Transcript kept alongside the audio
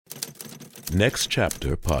Next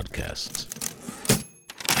Chapter Podcasts.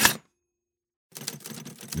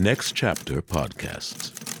 Next Chapter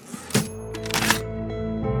Podcasts.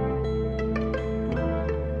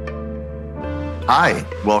 Hi,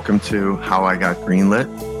 welcome to How I Got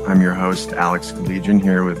Greenlit. I'm your host, Alex Collegian,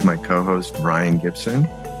 here with my co-host, Ryan Gibson.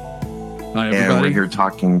 Hi, everybody. And we're here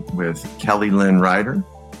talking with Lynn Reiter,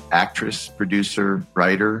 actress, producer,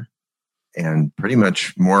 writer, and pretty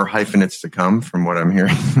much more hyphenates to come from what I'm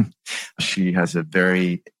hearing. She has a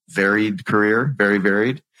very varied career, very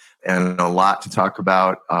varied, and a lot to talk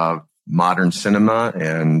about modern cinema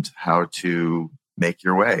and how to make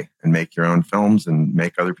your way and make your own films and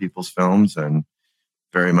make other people's films, and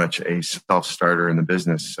very much a self-starter in the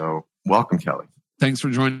business. So welcome, Kelly. Thanks for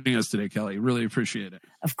joining us today, Kelly. Really appreciate it.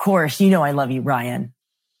 Of course. You know I love you, Ryan.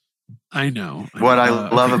 I know. What I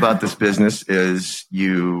love about this business is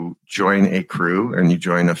you join a crew and you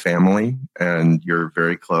join a family and you're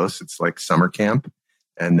very close. It's like summer camp,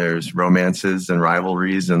 and there's romances and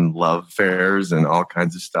rivalries and love affairs and all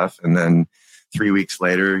kinds of stuff. And then 3 weeks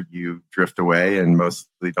later, you drift away and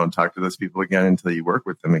mostly don't talk to those people again until you work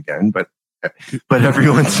with them again. But every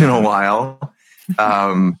once in a while,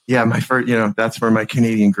 my first, that's where my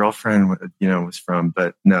Canadian girlfriend, was from.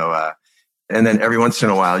 But no, and then every once in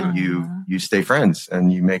a while, you stay friends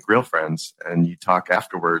and you make real friends and you talk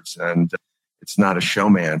afterwards. And it's not a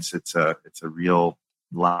showmance; it's a real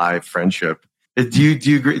live friendship. Do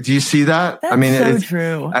you agree? Do you see that? That's it's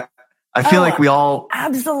true. I feel like we all,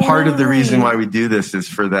 absolutely. Part of the reason why we do this is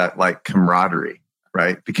for that like camaraderie,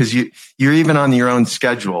 right? Because you're even on your own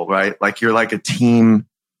schedule, right? Like you're like a team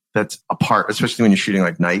that's apart, especially when you're shooting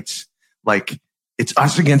like nights. Like it's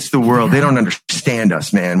us against the world. They don't understand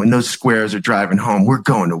us, man. When those squares are driving home, we're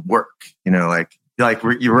going to work,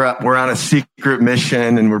 we're on a secret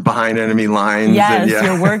mission and we're behind enemy lines. Yes, and,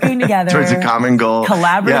 you're working together towards a common goal.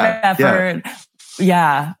 Collaborative effort.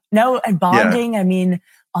 Yeah. No, and bonding. I mean,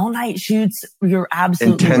 all night shoots, you're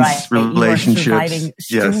absolutely intense right. Relationships. You are surviving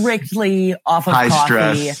strictly off of high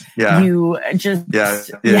coffee. Stress. Yeah. You just Yes.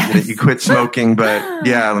 You quit smoking, but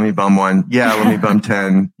let me bum one. Yeah, let me bum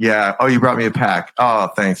 10. Yeah. Oh, you brought me a pack. Oh,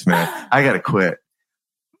 thanks, man. I gotta quit.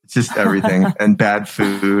 It's just everything. And bad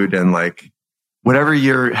food and like whatever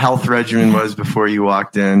your health regimen was before you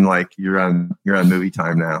walked in, like you're on movie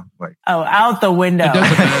time now. Like out the window.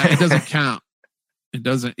 It doesn't count. It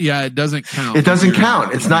doesn't count. It doesn't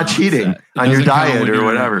count. It's not cheating on your diet or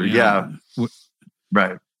whatever. Yeah.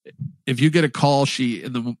 Right. If you get a call sheet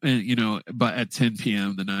but at 10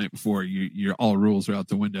 p.m. the night before, your all rules are out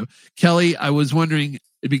the window. Kelly, I was wondering,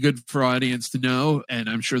 it'd be good for our audience to know, and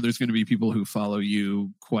I'm sure there's going to be people who follow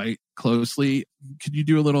you quite closely. Could you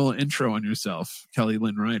do a little intro on yourself,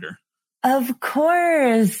 Lynn Reiter? Of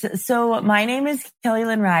course. So my name is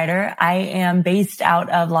Lynn Reiter. I am based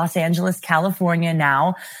out of Los Angeles, California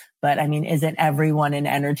now, but I mean, isn't everyone in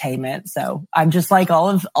entertainment? So I'm just like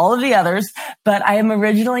all of the others, but I am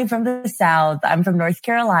originally from the South. I'm from North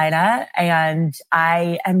Carolina, and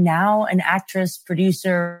I am now an actress,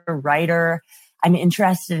 producer, writer. I'm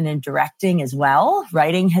interested in directing as well.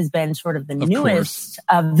 Writing has been sort of the newest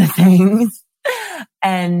of the things.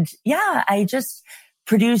 And I just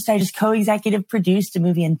co-executive produced a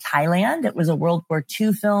movie in Thailand. It was a World War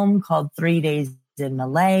II film called 3 Days in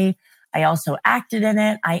Malay. I also acted in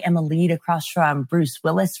it. I am a lead across from Bruce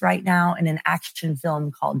Willis right now in an action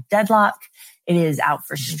film called Deadlock. It is out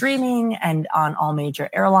for streaming and on all major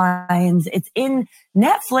airlines. It's in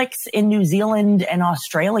Netflix in New Zealand and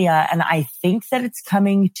Australia, and I think that it's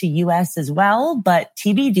coming to US as well, but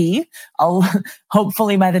TBD.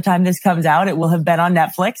 Hopefully by the time this comes out, it will have been on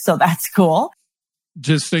Netflix, so that's cool.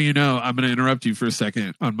 Just so you know, I'm going to interrupt you for a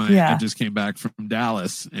second. I just came back from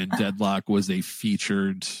Dallas, and Deadlock was a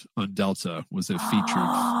featured on Delta.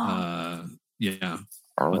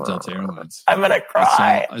 On Delta Airlines. I'm gonna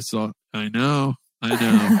cry. I know. I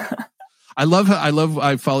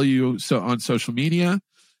follow you on social media,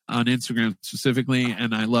 on Instagram specifically,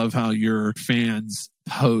 and I love how your fans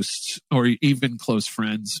post, or even close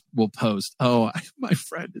friends will post, my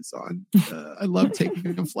friend is on. I love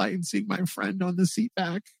taking a flight and seeing my friend on the seat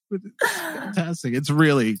back. It's fantastic. It's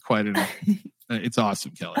really it's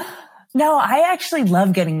awesome, Kelly. No, I actually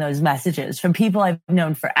love getting those messages from people I've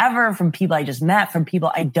known forever, from people I just met, from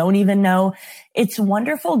people I don't even know. It's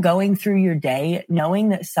wonderful going through your day knowing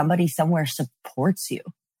that somebody somewhere supports you.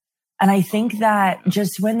 And I think that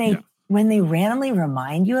just when they randomly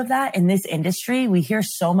remind you of that in this industry, we hear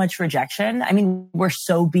so much rejection. I mean, we're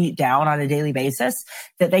so beat down on a daily basis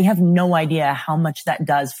that they have no idea how much that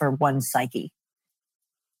does for one's psyche.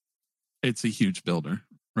 It's a huge builder,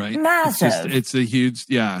 right? Massive. It's a huge,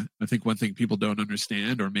 I think one thing people don't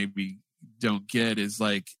understand, or maybe don't get is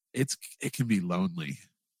like, it can be lonely.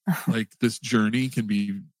 Like this journey can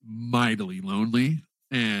be mightily lonely.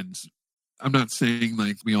 And I'm not saying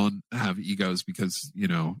like we all have egos because,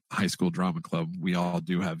 high school drama club, we all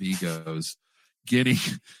do have egos. Getting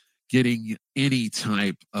any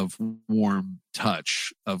type of warm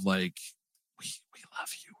touch of like, we love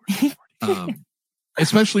you.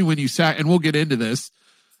 Especially when you sat, and we'll get into this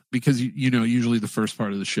because, usually the first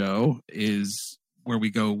part of the show is where we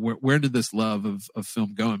go, where did this love of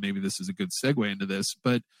film go? And maybe this is a good segue into this,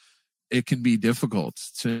 but it can be difficult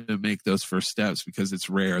to make those first steps because it's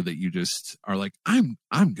rare that you just are like, I'm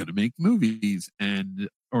going to make movies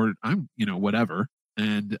or I'm, whatever.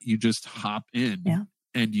 And you just hop in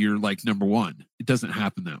and you're like number one. It doesn't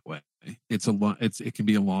happen that way. It can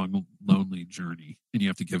be a long, lonely journey and you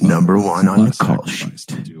have to give number one on the call sheet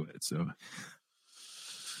to do it. So.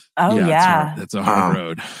 Oh yeah. That's a hard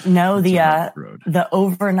road. No, the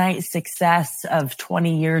overnight success of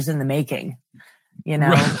 20 years in the making.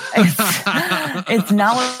 It's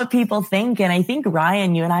not what people think. And I think,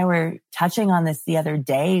 Ryan, you and I were touching on this the other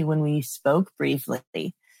day when we spoke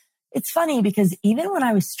briefly. It's funny because even when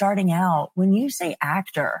I was starting out, when you say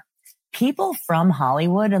actor, people from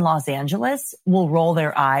Hollywood and Los Angeles will roll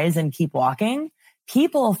their eyes and keep walking.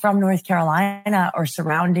 People from North Carolina or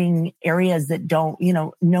surrounding areas that don't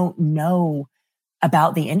know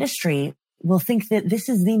about the industry will think that this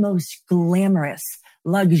is the most glamorous,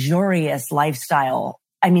 luxurious lifestyle.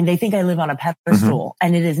 I mean, they think I live on a pedestal,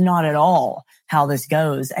 and it is not at all how this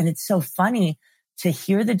goes. And it's so funny to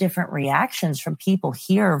hear the different reactions from people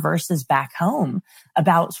here versus back home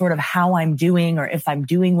about sort of how I'm doing or if I'm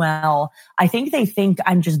doing well. I think they think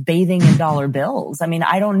I'm just bathing in dollar bills. I mean,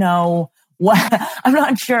 I don't know I'm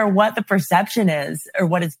not sure what the perception is or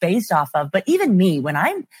what it's based off of. But even me,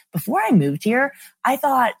 before I moved here, I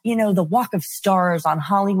thought, the Walk of Stars on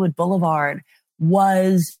Hollywood Boulevard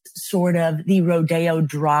was sort of the Rodeo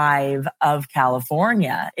Drive of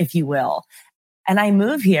California, if you will. And I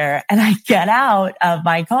move here and I get out of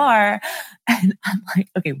my car and I'm like,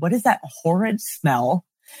 okay, what is that horrid smell?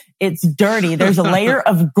 It's dirty. There's a layer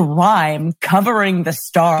of grime covering the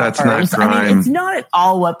stars. That's not grime. I mean, it's not at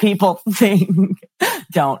all what people think.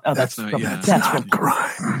 Don't. Oh, that's not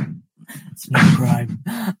grime. It's not grime.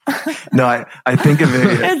 No, I think of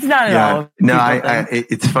it. It's not at all. No,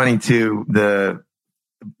 it's funny too.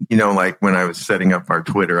 Like when I was setting up our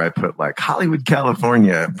Twitter, I put like Hollywood,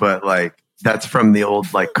 California, but like that's from the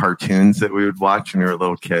old like cartoons that we would watch when we were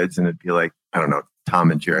little kids, and it'd be like, I don't know,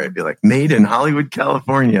 Tom and Jerry. It'd be like made in Hollywood,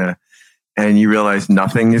 California, and you realize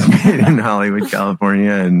nothing is made in Hollywood,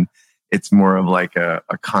 California, and it's more of like a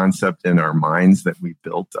concept in our minds that we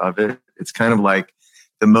built of it. It's kind of like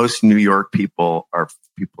the most New York people are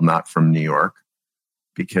people not from New York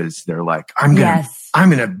because they're like, I'm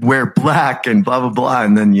gonna wear black and blah blah blah,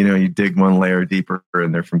 and then you dig one layer deeper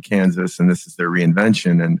and they're from Kansas and this is their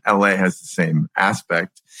reinvention. And LA has the same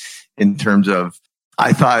aspect in terms of,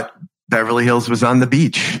 I thought Beverly Hills was on the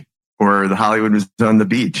beach or the Hollywood was on the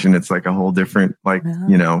beach, and it's like a whole different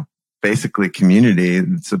basically community.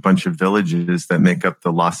 It's a bunch of villages that make up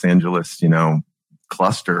the Los Angeles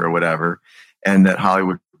cluster or whatever, and that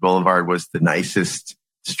Hollywood Boulevard was the nicest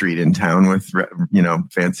street in town with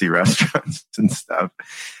fancy restaurants and stuff.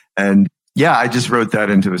 And I just wrote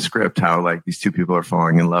that into a script, how like these two people are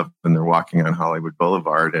falling in love and they're walking on Hollywood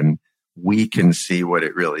Boulevard, and we can see what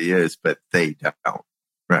it really is, but they don't.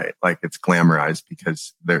 Right. Like it's glamorized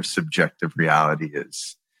because their subjective reality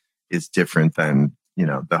is different than,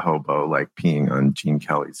 the hobo like peeing on Gene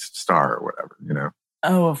Kelly's star or whatever,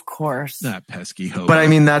 Oh, of course. That pesky hobo. But I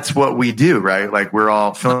mean, that's what we do, right? Like we're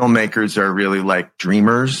all filmmakers are really like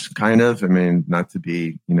dreamers, kind of. I mean, not to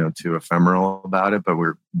be, too ephemeral about it, but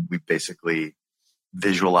we basically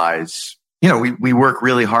visualize, we work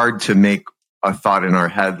really hard to make a thought in our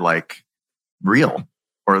head like real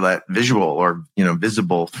or that visual or,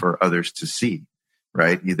 visible for others to see,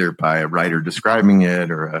 right? Either by a writer describing it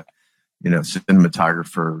or a,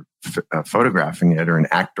 cinematographer photographing it or an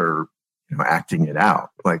actor acting it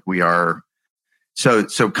out. Like we are. So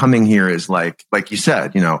coming here is like you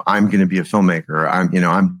said, I'm going to be a filmmaker.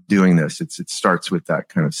 I'm doing this. It starts with that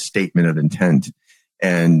kind of statement of intent.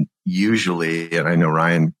 And usually, and I know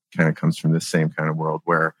Ryan kind of comes from the same kind of world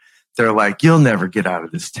where they're like, you'll never get out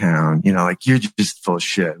of this town. Like you're just full of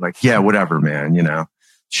shit. Like, yeah, whatever, man,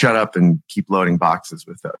 shut up and keep loading boxes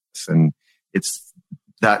with us. And it's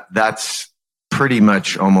that's pretty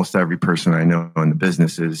much almost every person I know in the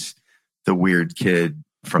business is the weird kid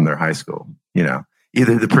from their high school,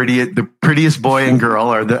 either the prettiest boy and girl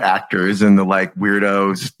are the actors and the like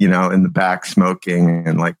weirdos, in the back smoking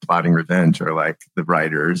and like plotting revenge are like the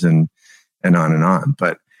writers. And and on and on.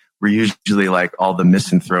 But we're usually like all the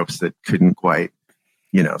misanthropes that couldn't quite,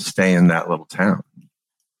 stay in that little town.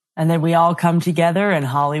 And then we all come together in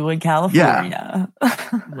Hollywood, California.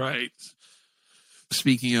 Yeah. Right.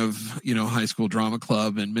 Speaking of, high school drama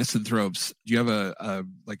club and misanthropes, do you have a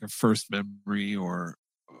first memory or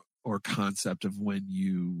concept of when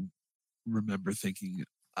you remember thinking,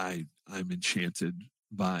 I'm enchanted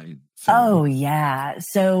by film? Oh, yeah.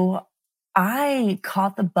 So I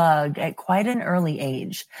caught the bug at quite an early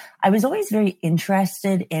age. I was always very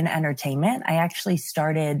interested in entertainment. I actually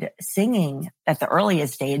started singing at the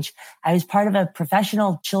earliest age. I was part of a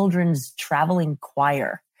professional children's traveling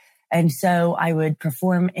choir. And so I would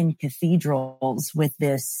perform in cathedrals with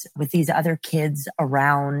these other kids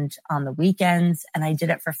around on the weekends. And I did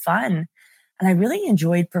it for fun. And I really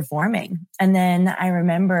enjoyed performing. And then I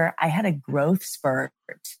remember I had a growth spurt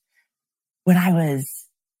when I was,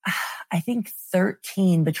 I think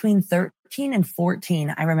 13, between 13 and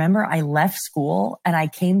 14. I remember I left school and I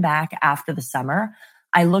came back after the summer.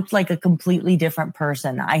 I looked like a completely different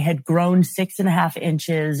person. I had grown 6.5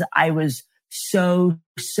 inches. I was so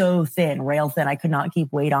thin, rail thin. I could not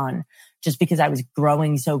keep weight on just because I was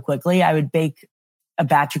growing so quickly. I would bake a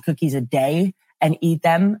batch of cookies a day and eat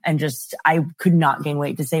them. And I could not gain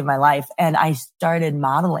weight to save my life. And I started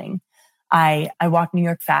modeling. I walked New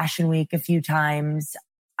York Fashion Week a few times.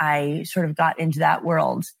 I sort of got into that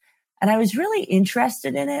world and I was really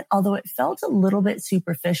interested in it, although it felt a little bit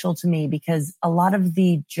superficial to me because a lot of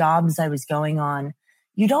the jobs I was going on,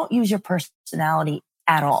 you don't use your personality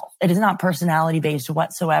at all. It is not personality based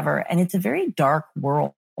whatsoever. And it's a very dark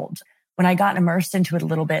world. When I got immersed into it a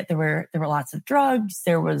little bit, there were lots of drugs.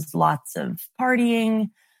 There was lots of partying,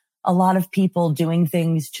 a lot of people doing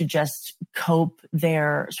things to just cope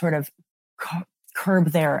their sort of curb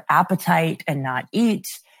their appetite and not eat,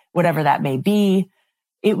 whatever that may be.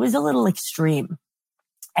 It was a little extreme.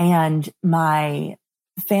 And my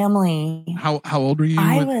family. How old were you?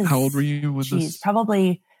 How old were you when this?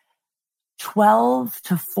 Probably 12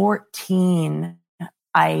 to 14.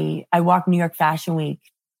 I walked New York Fashion Week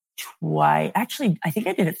twice. Actually, I think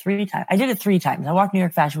I did it 3 times. I did it 3 times. I walked New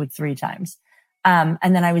York Fashion Week 3 times. And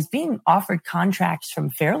then I was being offered contracts from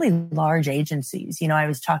fairly large agencies. I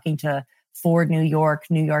was talking to Ford New York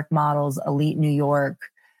Models, Elite New York,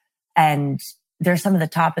 and they're some of the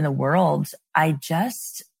top in the world.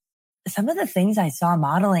 Some of the things I saw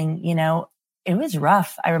modeling, it was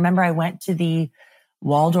rough. I remember I went to the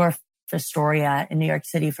Waldorf Astoria in New York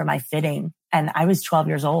City for my fitting, and I was 12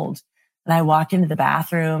 years old. And I walked into the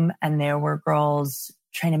bathroom and there were girls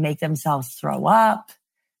trying to make themselves throw up.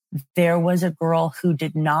 There was a girl who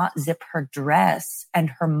did not zip her dress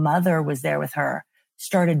and her mother was there with her,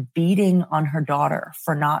 started beating on her daughter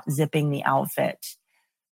for not zipping the outfit.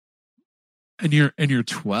 And you're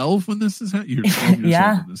 12 when this is happening? You're 12 years yeah.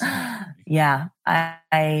 old when this is happening. Yeah.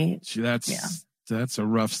 That's a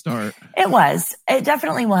rough start. It was. It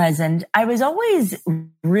definitely was. And I was always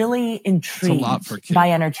really intrigued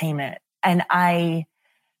by entertainment. And I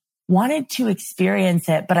wanted to experience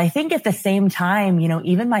it. But I think at the same time,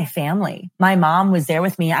 even my family, my mom was there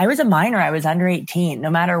with me. I was a minor. I was under 18.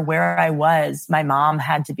 No matter where I was, my mom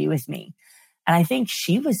had to be with me. And I think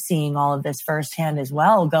she was seeing all of this firsthand as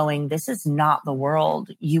well, going, this is not the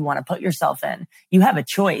world you want to put yourself in. You have a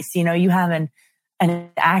choice. You have an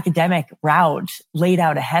academic route laid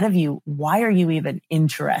out ahead of you. Why are you even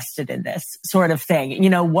interested in this sort of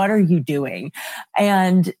thing? What are you doing?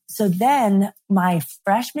 And so then my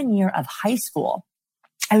freshman year of high school,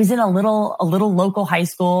 I was in a little local high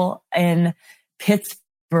school in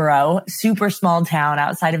Pittsboro, super small town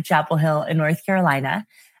outside of Chapel Hill in North Carolina.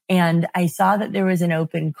 And I saw that there was an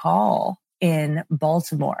open call in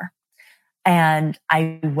Baltimore. And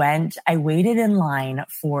I waited in line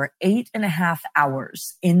for 8.5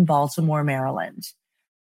 hours in Baltimore, Maryland.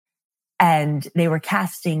 And they were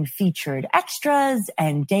casting featured extras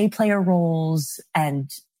and day player roles. And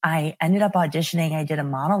I ended up auditioning. I did a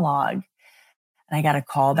monologue and I got a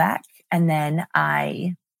call back. And then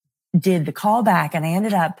I did the callback and I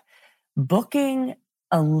ended up booking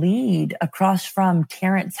a lead across from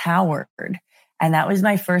Terrence Howard. And that was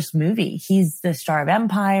my first movie. He's the star of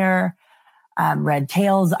Empire, Red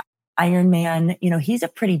Tails, Iron Man. He's a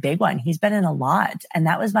pretty big one. He's been in a lot. And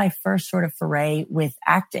that was my first sort of foray with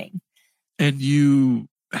acting. And you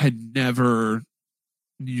had never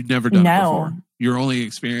done it before? Your only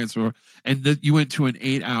experience you went to an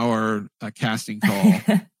 8-hour casting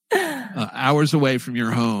call, hours away from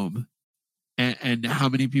your home. And how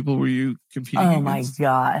many people were you competing against? Oh my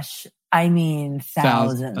gosh. I mean,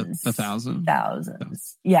 thousands. 1,000?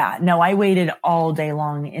 Thousands. Yeah. No, I waited all day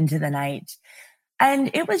long into the night.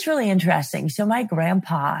 And it was really interesting. So my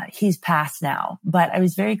grandpa, he's passed now, but I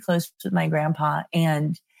was very close with my grandpa,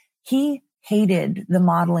 and he hated the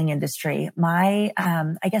modeling industry.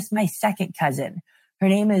 I guess my second cousin, her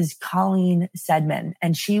name is Colleen Sedman,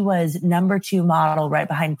 and she was #2 model right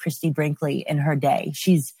behind Christy Brinkley in her day.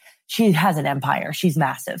 She has an empire. She's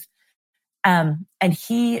massive. And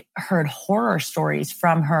he heard horror stories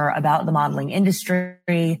from her about the modeling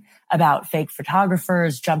industry, about fake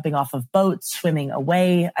photographers jumping off of boats, swimming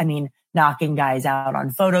away. I mean, knocking guys out on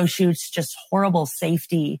photo shoots, just horrible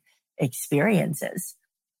safety experiences.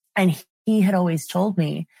 And he had always told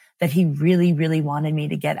me that he really, really wanted me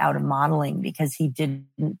to get out of modeling because he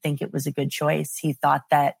didn't think it was a good choice. He thought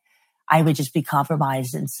that I would just be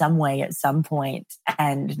compromised in some way at some point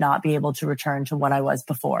and not be able to return to what I was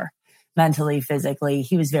before. Mentally, physically,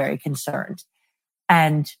 he was very concerned.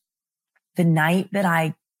 And the night that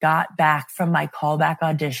I got back from my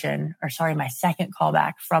my second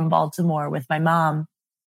callback from Baltimore with my mom,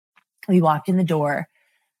 we walked in the door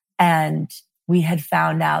and we had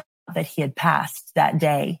found out that he had passed that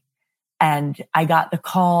day. And I got the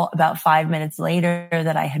call about 5 minutes later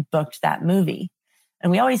that I had booked that movie.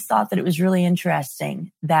 And we always thought that it was really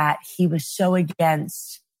interesting that he was so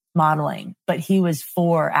against modeling, but he was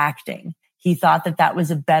for acting. He thought that that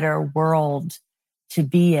was a better world to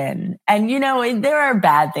be in. And, there are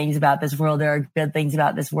bad things about this world. There are good things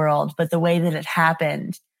about this world, but the way that it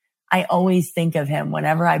happened, I always think of him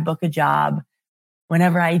whenever I book a job,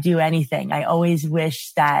 whenever I do anything. I always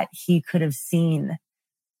wish that he could have seen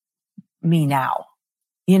me now,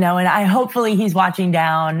 and hopefully he's watching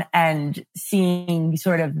down and seeing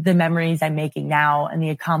sort of the memories I'm making now and the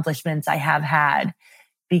accomplishments I have had,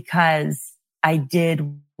 because I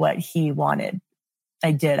did what he wanted.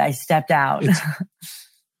 I did. I stepped out.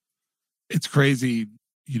 It's crazy,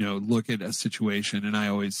 look at a situation. And I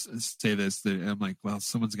always say this, that I'm like, well,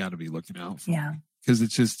 someone's got to be looking out for me.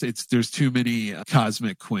 Because there's too many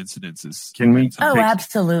cosmic coincidences. Can we? Oh,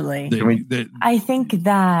 absolutely. I think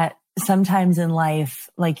that sometimes in life,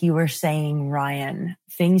 like you were saying, Ryan,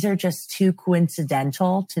 things are just too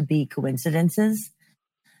coincidental to be coincidences.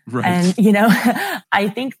 Right. And, I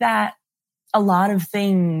think that a lot of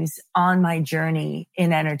things on my journey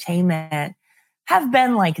in entertainment have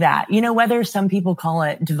been like that, whether some people call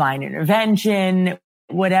it divine intervention,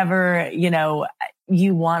 whatever,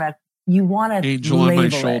 you want to angel on my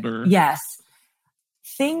shoulder. Yes.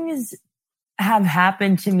 Things have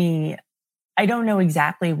happened to me. I don't know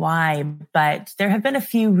exactly why, but there have been a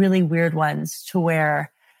few really weird ones to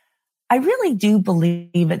where I really do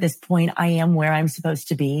believe at this point I am where I'm supposed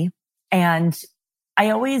to be. And I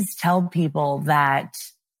always tell people that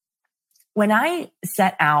when I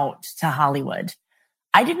set out to Hollywood,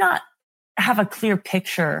 I did not have a clear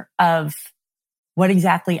picture of what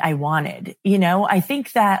exactly I wanted. I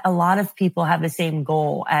think that a lot of people have the same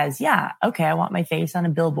goal as, I want my face on a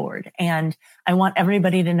billboard and I want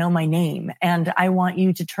everybody to know my name and I want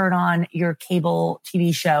you to turn on your cable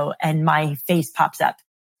TV show and my face pops up.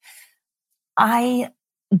 I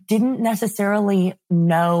didn't necessarily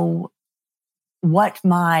know what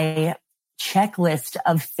my checklist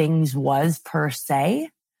of things was per se,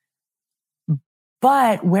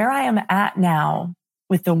 but where I am at now,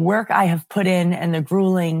 with the work I have put in and the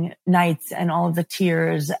grueling nights and all of the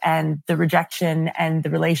tears and the rejection and the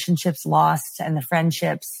relationships lost and the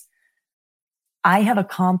friendships, I have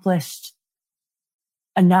accomplished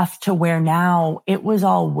enough to where now it was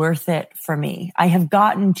all worth it for me. I have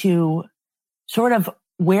gotten to sort of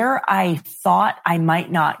where I thought I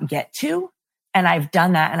might not get to. And I've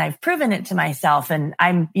done that and I've proven it to myself. And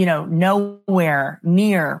I'm, nowhere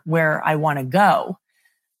near where I want to go,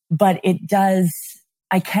 but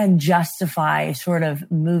I can justify sort of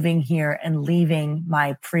moving here and leaving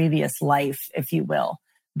my previous life, if you will,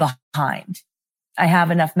 behind. I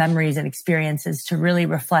have enough memories and experiences to really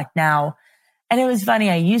reflect now. And it was funny.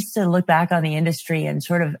 I used to look back on the industry and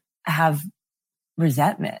sort of have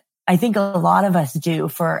resentment. I think a lot of us do,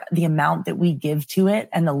 for the amount that we give to it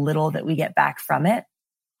and the little that we get back from it.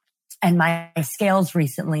 And my scales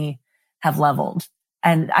recently have leveled,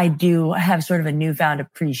 and I do have sort of a newfound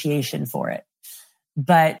appreciation for it.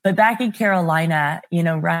 But back in Carolina,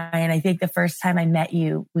 Ryan, I think the first time I met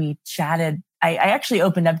you, we chatted. I actually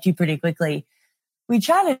opened up to you pretty quickly. We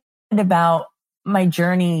chatted about my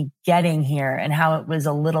journey getting here and how it was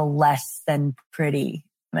a little less than pretty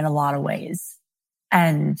in a lot of ways.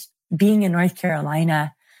 And being in North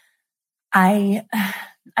Carolina, I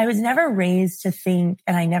was never raised to think,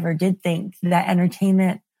 and I never did think, that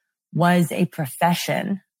entertainment was a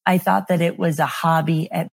profession. I thought that it was a hobby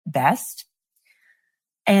at best.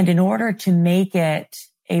 And in order to make it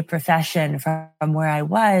a profession from where I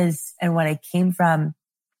was and what I came from,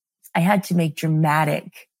 I had to make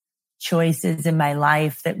dramatic choices in my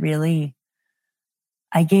life that really,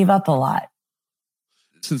 I gave up a lot.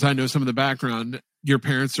 Since I know some of the background, your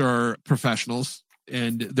parents are professionals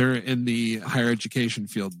and they're in the higher education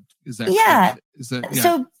field. Is that yeah. correct?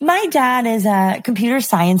 So my dad is a computer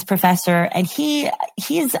science professor, and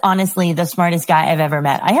he's honestly the smartest guy I've ever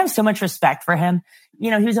met. I have so much respect for him. He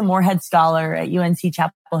was a Moorhead Scholar at UNC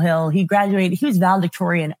Chapel Hill. He graduated. He was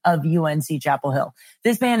valedictorian of UNC Chapel Hill.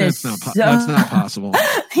 This man that's not possible.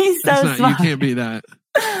 He's so smart. You can't be that.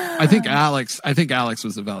 I think Alex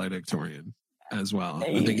was the valedictorian as well.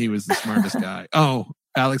 I think he was the smartest guy. Oh,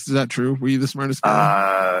 Alex, is that true? Were you the smartest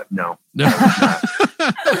guy? No.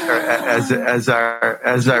 As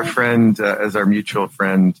our mutual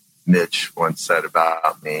friend Mitch once said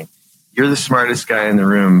about me, you're the smartest guy in the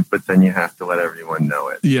room, but then you have to let everyone know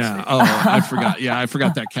it. Yeah. Oh, I forgot. Yeah, I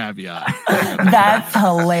forgot that caviat. That's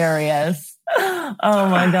hilarious. Oh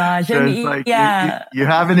my gosh. So it's like you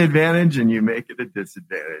have an advantage and you make it a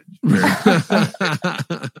disadvantage.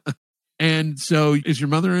 And so is your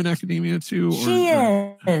mother in academia too? She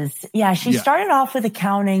is. Yeah. She started off with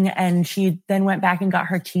accounting and she then went back and got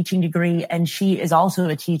her teaching degree. And she is also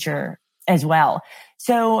a teacher as well.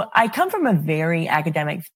 So I come from a very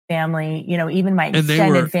academic family, even my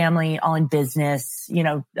extended family, all in business,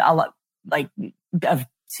 a lot of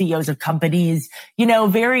CEOs of companies,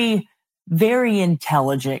 very, very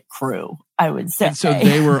intelligent crew, I would say. And so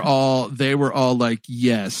they were all like,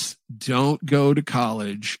 yes, don't go to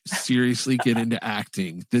college. Seriously, get into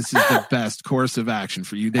acting. This is the best course of action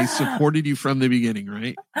for you. They supported you from the beginning,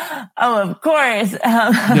 right? Oh, of course.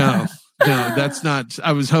 No, that's not.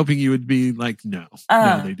 I was hoping you would be like, no,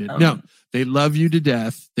 they didn't. No, they love you to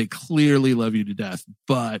death. They clearly love you to death.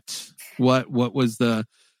 But what was the?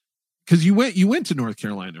 Because you went to North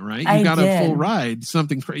Carolina, right? You got a full ride.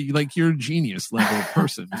 Something crazy. Like you're a genius level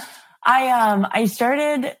person. I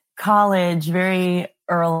started college very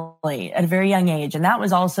early at a very young age, and that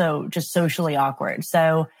was also just socially awkward.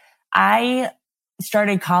 So I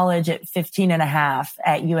started college at 15 and a half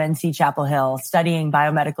at UNC Chapel Hill studying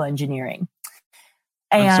biomedical engineering.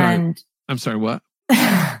 And I'm sorry, what?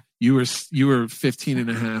 You were 15 and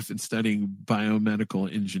a half and studying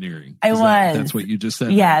biomedical engineering. That's what you just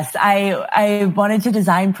said? Yes. I wanted to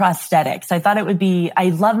design prosthetics. I thought it would be, I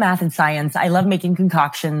love math and science. I love making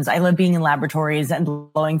concoctions. I love being in laboratories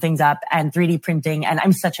and blowing things up and 3D printing. And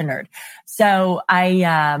I'm such a nerd. So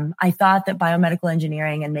I thought that biomedical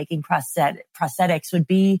engineering and making prosthetics would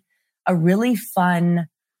be a really fun,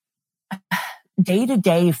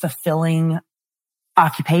 day-to-day fulfilling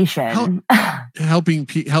occupation. Helping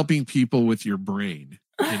people with your brain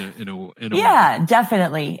in a yeah, way.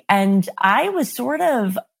 Definitely. And I was sort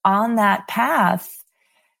of on that path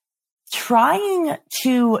trying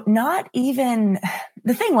to not even,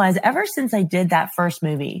 the thing was, ever since I did that first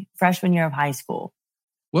movie, freshman year of high school.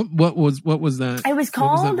 What was that? It was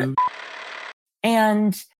called,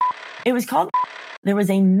 there was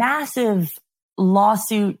a massive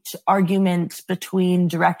lawsuit argument between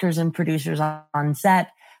directors and producers on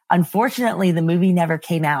set. Unfortunately, the movie never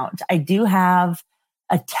came out. I do have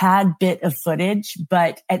a tad bit of footage,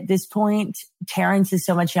 but at this point, Terrence is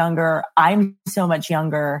so much younger. I'm so much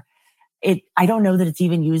younger. I don't know that it's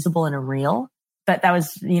even usable in a reel, but that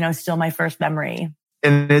was, still my first memory.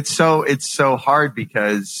 And it's so hard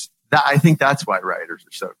because I think that's why writers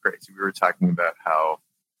are so crazy. We were talking about how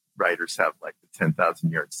writers have like the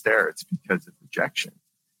 10,000 yard stare. It's because of rejection.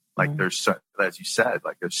 Like there's as you said,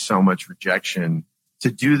 like there's so much rejection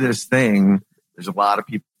to do this thing. There's a lot of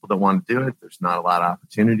people that want to do it. There's not a lot of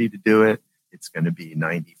opportunity to do it. It's going to be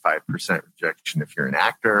 95% rejection if you're an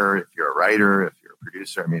actor, if you're a writer, if you're a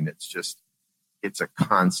producer. I mean, it's a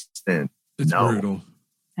constant. It's brutal.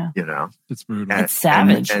 Yeah. It's brutal. It's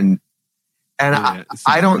savage. And I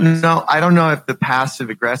don't know if the passive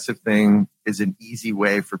aggressive thing is an easy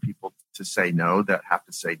way for people to say no that have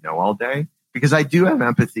to say no all day, because I do have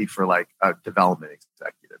empathy for like a development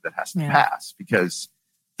executive that has to pass, because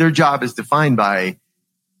their job is defined by,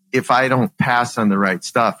 if I don't pass on the right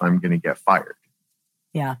stuff, I'm going to get fired.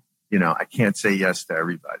 Yeah. I can't say yes to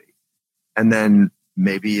everybody. And then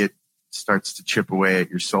maybe it starts to chip away at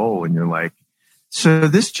your soul and you're like, so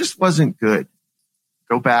this just wasn't good.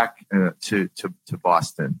 Go back to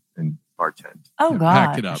Boston and bartend. Oh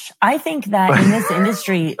gosh. I think that in this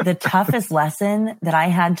industry, the toughest lesson that I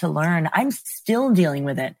had to learn, I'm still dealing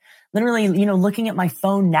with it. Literally, looking at my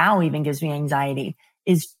phone now even gives me anxiety,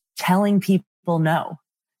 is telling people no.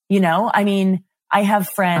 I mean, I have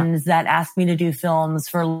friends that ask me to do films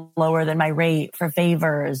for lower than my rate for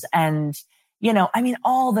favors. And, I mean,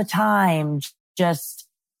 all the time, just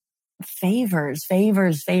favors.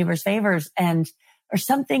 And or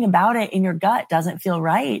something about it in your gut doesn't feel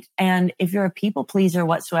right. And if you're a people pleaser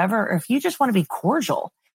whatsoever, or if you just want to be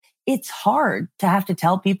cordial, it's hard to have to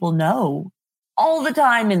tell people no all the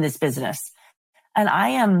time in this business.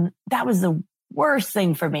 And that was the worst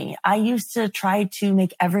thing for me. I used to try to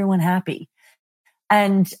make everyone happy.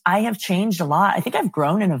 And I have changed a lot. I think I've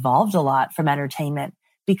grown and evolved a lot from entertainment,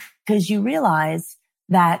 because you realize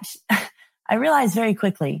that I realized very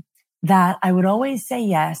quickly that I would always say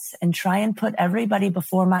yes and try and put everybody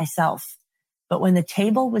before myself. But when the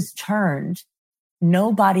table was turned,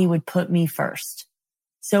 nobody would put me first.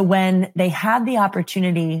 So when they had the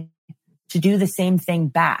opportunity to do the same thing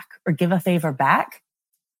back or give a favor back,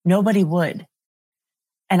 nobody would.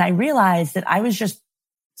 And I realized that I was just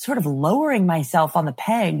sort of lowering myself on the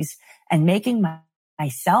pegs and making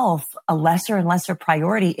myself a lesser and lesser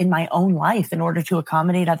priority in my own life in order to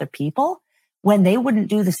accommodate other people when they wouldn't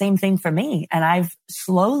do the same thing for me. And I've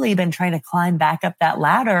slowly been trying to climb back up that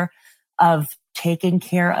ladder of taking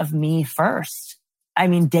care of me first. I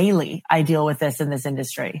mean, daily I deal with this in this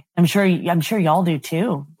industry. I'm sure y'all do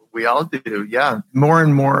too. We all do. Yeah. More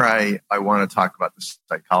and more, I want to talk about the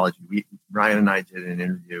psychology. Ryan and I did an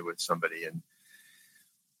interview with somebody, and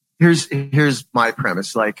here's my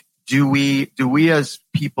premise. Like, do we as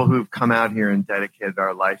people who've come out here and dedicated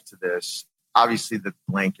our life to this, obviously the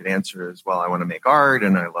blanket answer is, well, I want to make art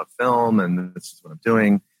and I love film and this is what I'm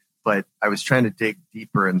doing. But I was trying to dig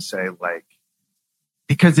deeper and say, like,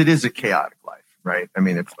 because it is a chaotic life, right? I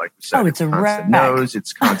mean, it's like we said, it's constant no's,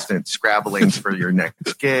 it's constant scrabblings for your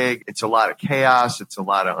next gig. It's a lot of chaos. It's a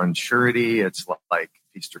lot of unsurety. It's like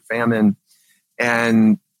feast or famine.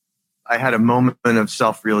 And I had a moment of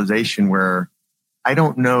self-realization where I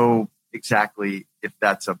don't know exactly if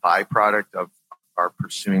that's a byproduct of our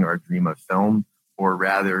pursuing our dream of film, or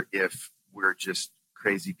rather if we're just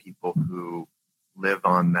crazy people who live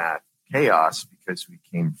on that chaos because we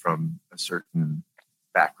came from a certain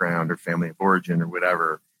background or family of origin or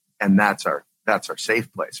whatever. And that's our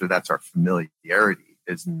safe place, or that's our familiarity,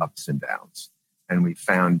 is ups and downs. And we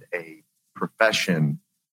found a profession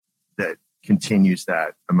that continues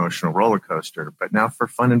that emotional roller coaster, but now for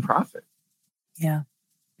fun and profit. Yeah.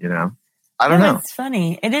 I don't know. It's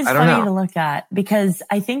funny. It is funny to look at, because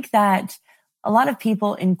I think that a lot of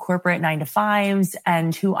people in corporate 9-to-5s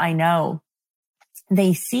and who I know,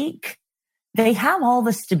 they have all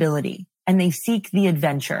the stability and they seek the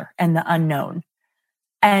adventure and the unknown.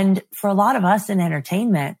 And for a lot of us in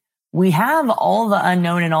entertainment, we have all the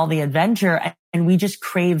unknown and all the adventure, and we just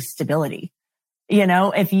crave stability.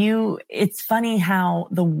 It's funny how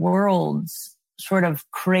the worlds sort of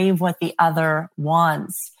crave what the other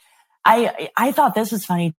wants. I thought this was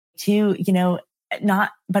funny too,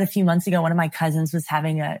 but a few months ago, one of my cousins was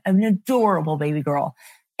having an adorable baby girl,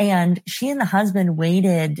 and she and the husband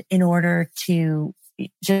waited in order to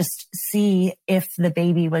just see if the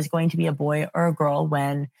baby was going to be a boy or a girl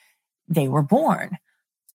when they were born.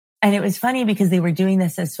 And it was funny because they were doing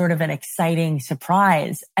this as sort of an exciting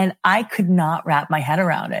surprise. And I could not wrap my head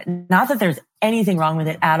around it. Not that there's anything wrong with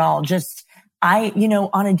it at all. Just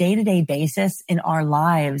on a day-to-day basis in our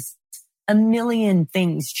lives, a million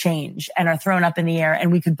things change and are thrown up in the air.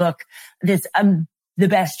 And we could book this, the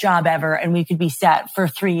best job ever, and we could be set for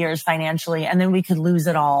 3 years financially. And then we could lose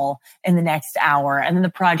it all in the next hour. And then the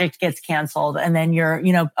project gets canceled. And then you're,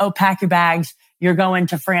 pack your bags. You're going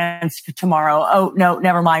to France tomorrow. Oh, no,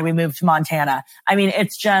 never mind. We moved to Montana. I mean,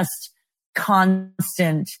 it's just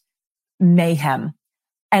constant mayhem.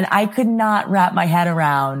 And I could not wrap my head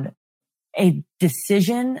around a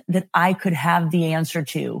decision that I could have the answer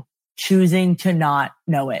to, choosing to not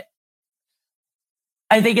know it.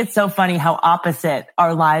 I think it's so funny how opposite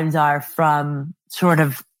our lives are from sort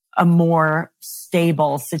of a more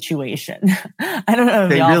stable situation. I don't know.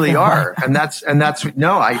 They really are. And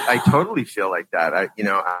I totally feel like that.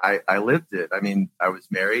 I lived it. I mean, I was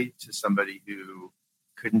married to somebody who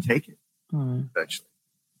couldn't take it eventually,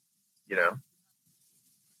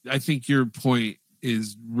 I think your point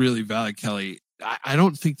is really valid, Kelly. I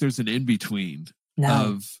don't think there's an in-between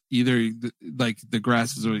of either like the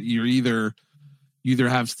grass is, you either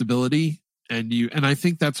have stability and I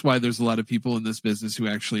think that's why there's a lot of people in this business who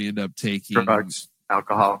actually end up taking drugs,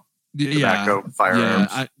 alcohol, tobacco, firearms.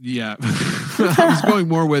 I was going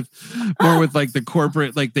more with like the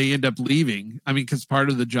corporate, like they end up leaving. I mean, because part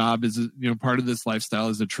of the job is, part of this lifestyle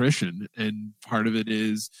is attrition, and part of it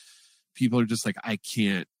is people are just like, I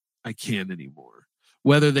can't anymore.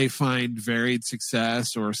 Whether they find varied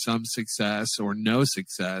success or some success or no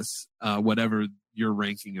success, whatever your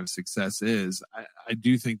ranking of success is, I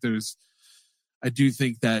do think there's I do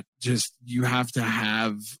think that just you have to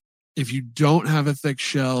have, if you don't have a thick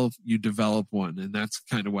shell, you develop one. And that's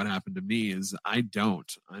kind of what happened to me is I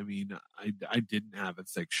don't. I mean, I didn't have a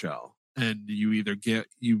thick shell. And you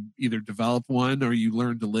either develop one or you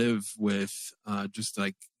learn to live with just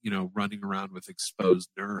like, running around with exposed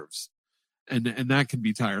nerves. And that can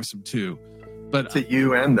be tiresome too. But to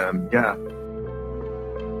you and them, yeah.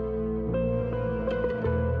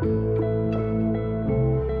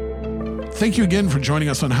 Thank you again for joining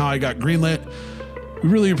us on How I Got Greenlit. We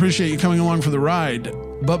really appreciate you coming along for the ride.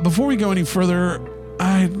 But before we go any further,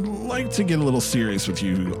 I'd like to get a little serious with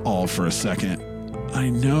you all for a second. I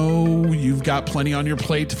know you've got plenty on your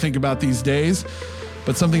plate to think about these days,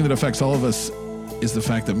 but something that affects all of us is the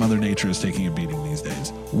fact that Mother Nature is taking a beating these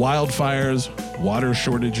days. Wildfires, water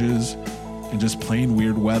shortages, and just plain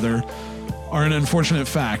weird weather are an unfortunate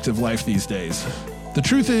fact of life these days. The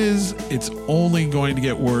truth is, it's only going to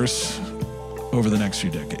get worse over the next few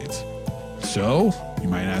decades. So, you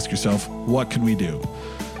might ask yourself, what can we do?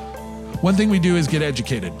 One thing we do is get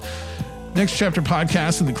educated. Next Chapter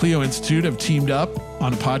Podcast and the Clio Institute have teamed up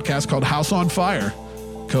on a podcast called House on Fire,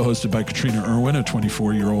 co-hosted by Katrina Irwin, a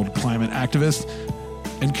 24-year-old climate activist,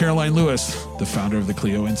 and Caroline Lewis, the founder of the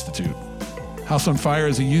Clio Institute. House on Fire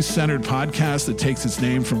is a youth-centered podcast that takes its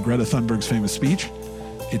name from Greta Thunberg's famous speech.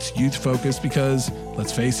 It's youth-focused because,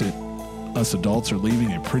 let's face it, us adults are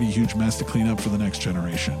leaving a pretty huge mess to clean up for the next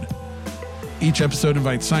generation. Each episode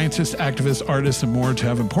invites scientists, activists, artists, and more to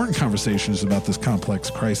have important conversations about this complex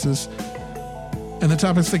crisis. And the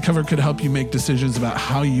topics they cover could help you make decisions about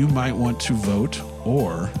how you might want to vote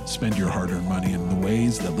or spend your hard-earned money in the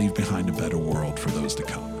ways that leave behind a better world for those to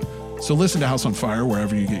come. So listen to House on Fire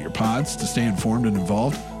wherever you get your pods to stay informed and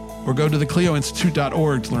involved, or go to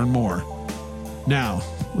theclioinstitute.org to learn more. Now,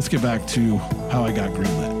 let's get back to How I Got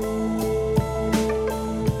Greenlit.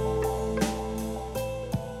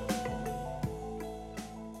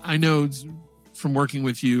 I know from working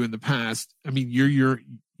with you in the past, I mean,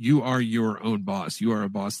 you are your own boss. You are a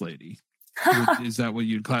boss lady. Is that what would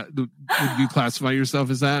you classify yourself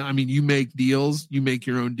as that? I mean, you make deals, you make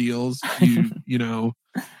your own deals.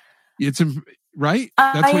 It's right.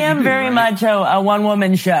 That's I am very much a one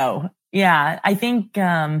woman show. Yeah. I think,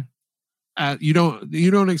 you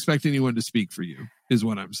don't expect anyone to speak for you is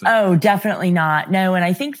what I'm saying. Oh, definitely not. No. And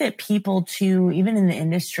I think that people too, even in the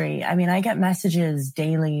industry, I mean, I get messages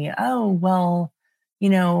daily. Oh, well,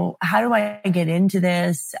 how do I get into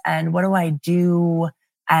this? And what do I do?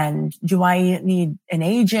 And do I need an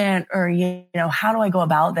agent or, how do I go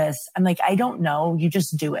about this? I'm like, I don't know. You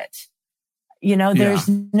just do it. There's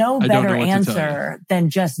no better answer than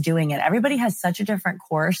just doing it. Everybody has such a different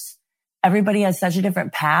course. Everybody has such a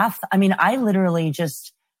different path. I mean, I literally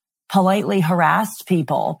just politely harassed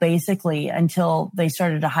people basically until they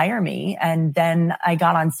started to hire me. And then I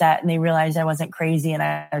got on set and they realized I wasn't crazy and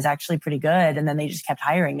I was actually pretty good. And then they just kept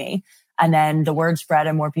hiring me. And then the word spread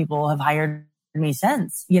and more people have hired me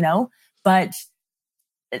since, but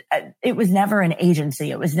it was never an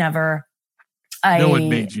agency. It was never, no one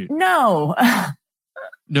made you. No.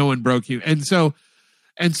 No one broke you. And so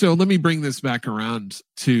let me bring this back around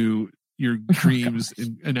to your dreams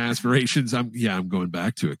and aspirations. I'm going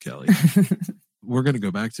back to it, Kelly. We're going to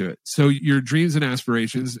go back to it. So your dreams and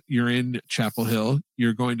aspirations, you're in Chapel Hill,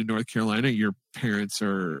 you're going to North Carolina, your parents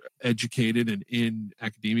are educated and in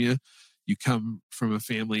academia. You come from a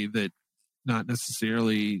family that not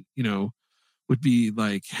necessarily, would be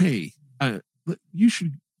like, hey, you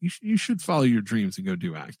should follow your dreams and go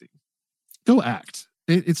do acting. Go act.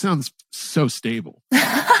 It sounds so stable.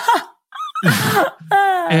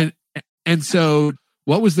 And so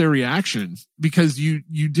what was their reaction? Because you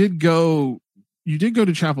did go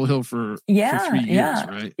to Chapel Hill for 3 years,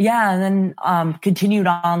 right? Yeah. And then continued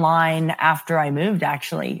online after I moved,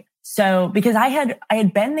 actually. So because I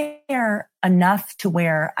had been there enough to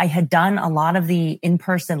where I had done a lot of the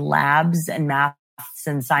in-person labs and maths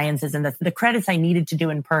and sciences and the credits I needed to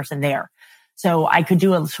do in person there. So I could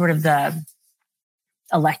do a sort of the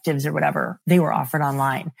electives or whatever they were offered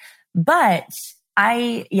online. But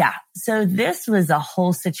so this was a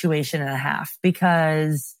whole situation and a half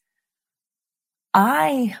because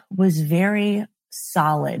I was very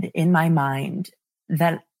solid in my mind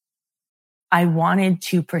that I wanted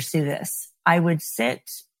to pursue this. I would sit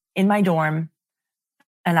in my dorm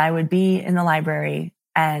and I would be in the library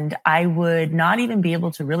and I would not even be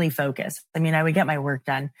able to really focus. I mean, I would get my work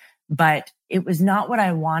done, but it was not what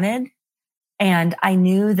I wanted. And I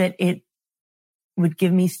knew that it would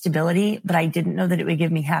give me stability, but I didn't know that it would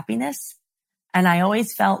give me happiness. And I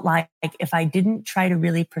always felt like if I didn't try to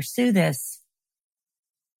really pursue this,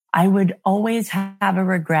 I would always have a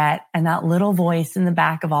regret and that little voice in the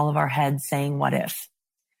back of all of our heads saying, what if?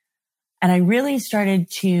 And I really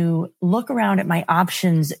started to look around at my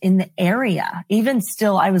options in the area. Even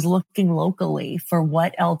still, I was looking locally for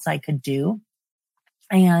what else I could do.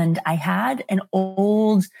 And I had an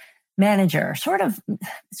old manager, sort of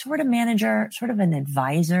manager, sort of an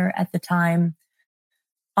advisor at the time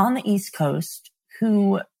on the East Coast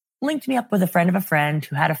who linked me up with a friend of a friend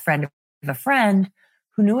who had a friend of a friend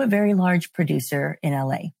who knew a very large producer in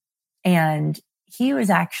LA. And he was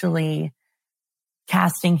actually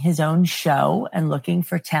casting his own show and looking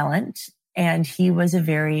for talent. And he was a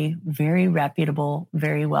very, very reputable,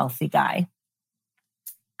 very wealthy guy.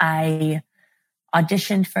 I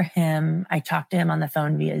auditioned for him. I talked to him on the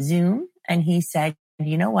phone via Zoom, and he said,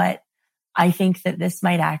 you know what? I think that this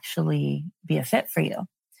might actually be a fit for you.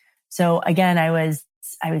 So again, I was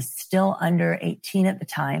still under 18 at the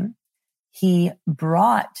time. He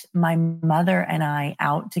brought my mother and I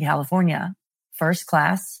out to California, first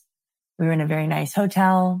class. We were in a very nice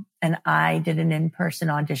hotel, and I did an in-person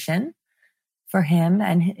audition for him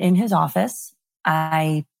and in his office.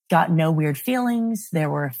 I got no weird feelings. There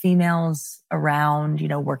were females around,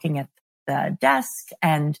 working at the desk,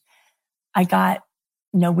 and I got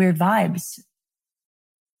no weird vibes.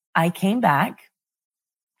 I came back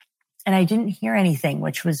and I didn't hear anything,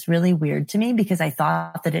 which was really weird to me because I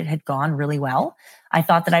thought that it had gone really well. I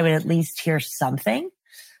thought that I would at least hear something.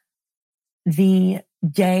 The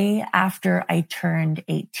day after I turned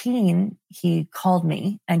 18, he called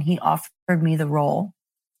me and he offered me the role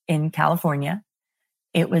in California.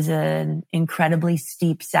 It was an incredibly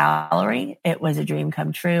steep salary. It was a dream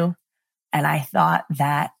come true. And I thought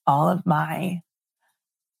that all of my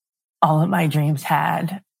dreams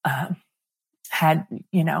had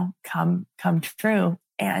come true.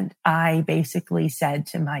 And I basically said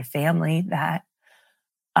to my family that,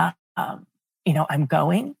 I'm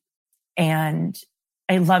going, and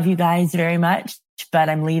I love you guys very much, but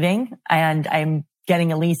I'm leaving and I'm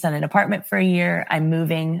getting a lease on an apartment for a year. I'm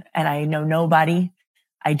moving and I know nobody.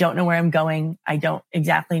 I don't know where I'm going. I don't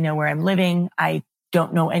exactly know where I'm living. I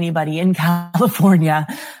don't know anybody in California.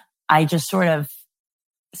 I just sort of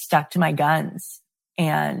stuck to my guns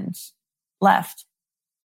and left.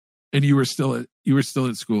 And you were still at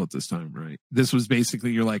school at this time, right? This was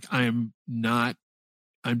basically, you're like, I'm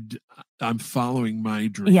following my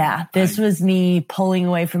dream. Yeah, this was me pulling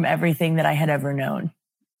away from everything that I had ever known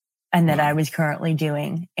and that I was currently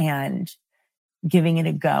doing and giving it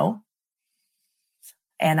a go.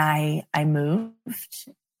 And I moved.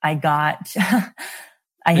 I got,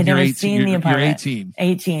 I had never seen the apartment. You're 18.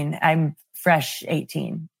 18. I'm fresh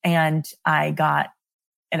 18. And I got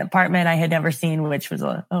an apartment I had never seen, which was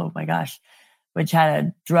which had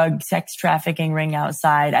a drug sex trafficking ring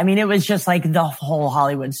outside. I mean, it was just like the whole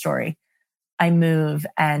Hollywood story. I move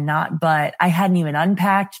but I hadn't even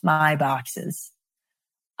unpacked my boxes.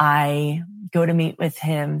 I go to meet with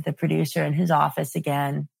him, the producer, in his office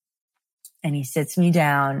again, and he sits me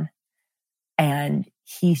down and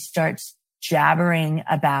he starts jabbering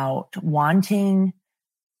about wanting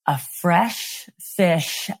a fresh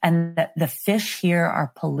fish and that the fish here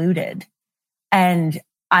are polluted. And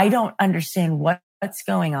I don't understand what's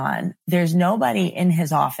going on. There's nobody in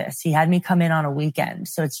his office. He had me come in on a weekend,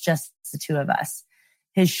 so it's just the two of us.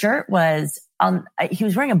 His shirt was he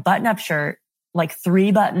was wearing a button-up shirt, like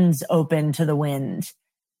 3 buttons open to the wind,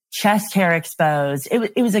 chest hair exposed.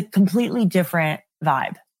 It was a completely different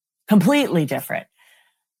vibe, completely different.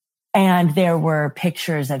 And there were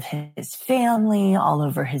pictures of his family all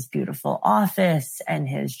over his beautiful office and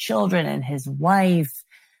his children and his wife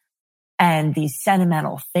and these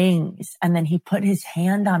sentimental things. And then he put his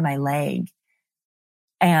hand on my leg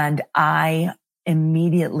and I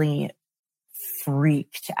immediately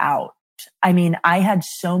freaked out. I mean, I had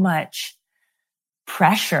so much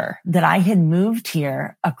pressure that I had moved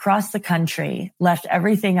here across the country, left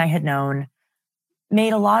everything I had known,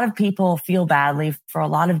 made a lot of people feel badly for a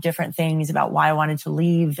lot of different things about why I wanted to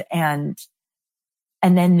leave. And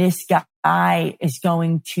then this guy is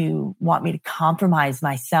going to want me to compromise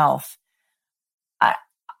myself.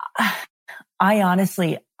 I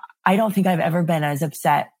honestly, I don't think I've ever been as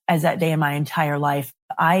upset as that day in my entire life.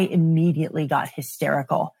 I immediately got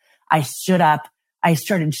hysterical. I stood up. I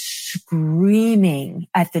started screaming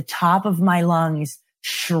at the top of my lungs,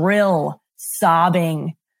 shrill,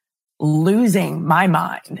 sobbing, losing my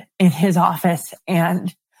mind in his office.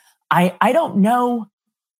 And I don't know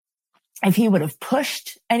if he would have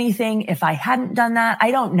pushed anything if I hadn't done that.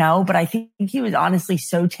 I don't know, but I think he was honestly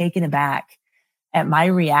so taken aback at my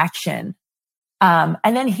reaction And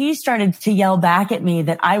then he started to yell back at me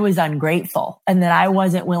that I was ungrateful and that I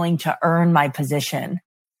wasn't willing to earn my position.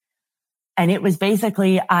 And it was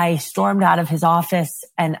basically, I stormed out of his office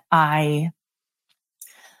and I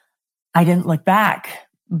didn't look back,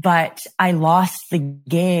 but I lost the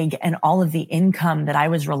gig and all of the income that I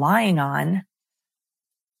was relying on.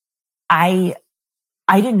 I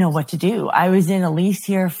didn't know what to do. I was in a lease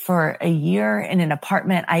here for a year in an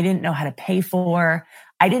apartment I didn't know how to pay for.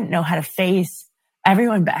 I didn't know how to face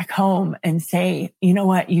everyone back home and say, you know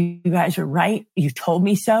what, you guys are right. You told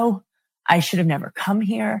me so. I should have never come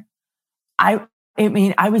here. I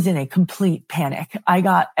was in a complete panic. I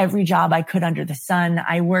got every job I could under the sun.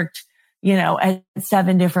 I worked, at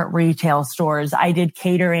 7 different retail stores. I did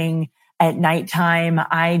catering at nighttime.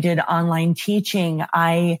 I did online teaching.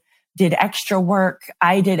 I did extra work.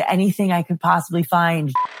 I did anything I could possibly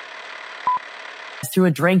find. Threw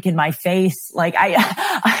a drink in my face. Like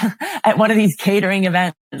at one of these catering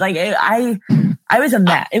events, like I was a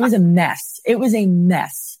mess. It was a mess. It was a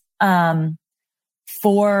mess.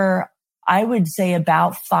 For, I would say,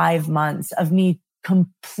 about 5 months of me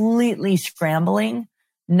completely scrambling,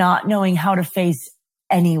 not knowing how to face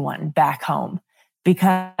anyone back home,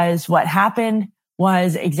 because what happened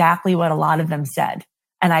was exactly what a lot of them said.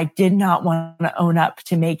 And I did not want to own up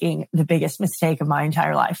to making the biggest mistake of my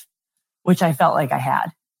entire life, which I felt like I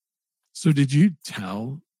had. So have you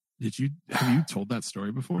told that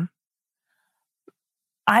story before?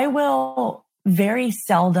 I will very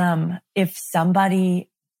seldom, if somebody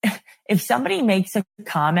makes a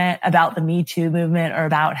comment about the Me Too movement or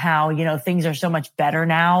about how, things are so much better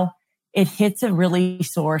now, it hits a really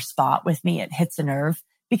sore spot with me. It hits a nerve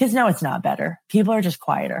because no, it's not better. People are just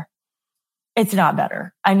quieter. It's not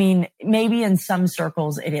better. I mean, maybe in some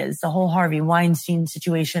circles it is. The whole Harvey Weinstein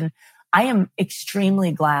situation. I am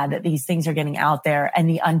extremely glad that these things are getting out there and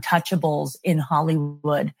the untouchables in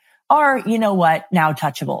Hollywood are, now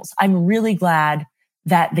touchables. I'm really glad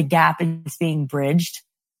that the gap is being bridged,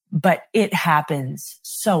 but it happens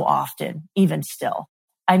so often, even still.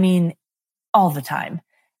 I mean, all the time.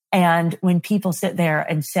 And when people sit there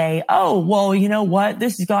and say, oh, well, you know what?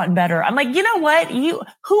 This has gotten better. I'm like, you know what?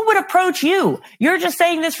 Who would approach you? You're just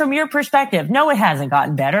saying this from your perspective. No, it hasn't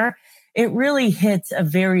gotten better. It really hits a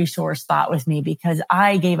very sore spot with me because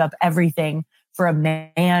I gave up everything for a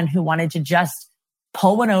man who wanted to just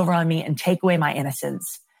pull one over on me and take away my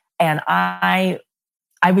innocence. And I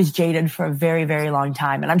was jaded for a very, very long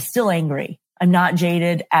time, and I'm still angry. I'm not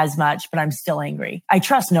jaded as much, but I'm still angry. I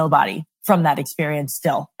trust nobody from that experience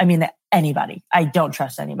still. I mean, anybody. I don't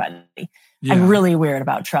trust anybody. Yeah. I'm really weird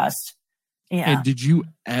about trust. Yeah. And did you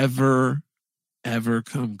ever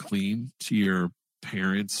come clean to your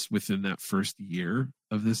parents within that first year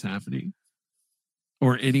of this happening?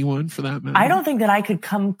 Or anyone for that matter? I don't think that I could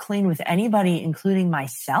come clean with anybody, including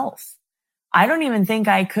myself. I don't even think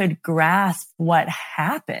I could grasp what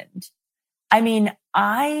happened. I mean,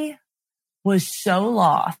 I was so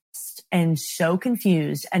lost and so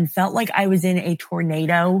confused and felt like I was in a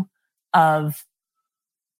tornado of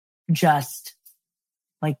just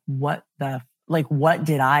what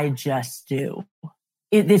did I just do?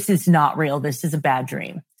 This is not real. This is a bad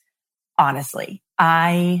dream. Honestly,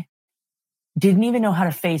 I didn't even know how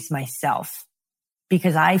to face myself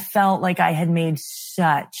because I felt like I had made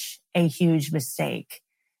such a huge mistake.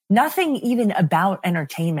 Nothing even about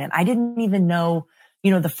entertainment. I didn't even know,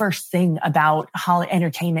 the first thing about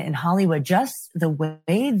entertainment in Hollywood, just the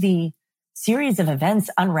way the series of events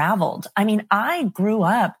unraveled. I mean, I grew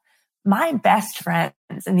up, my best friends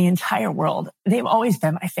in the entire world, they've always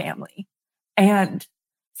been my family. And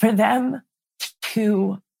for them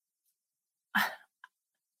to,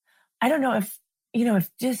 I don't know if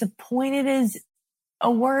disappointed is a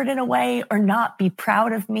word in a way, or not be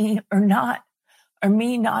proud of me, or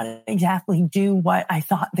me not exactly do what I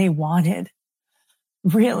thought they wanted,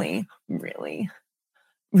 really, really,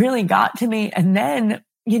 really got to me. And then,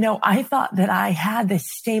 I thought that I had this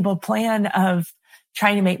stable plan of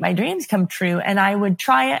trying to make my dreams come true. And I would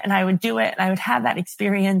try it and I would do it and I would have that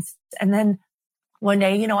experience. And then one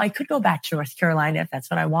day, I could go back to North Carolina if that's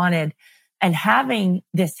what I wanted. And having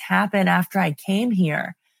this happen after I came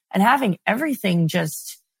here and having everything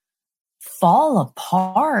just fall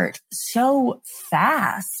apart so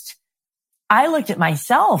fast, I looked at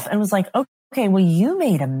myself and was like, okay, well, you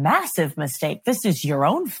made a massive mistake. This is your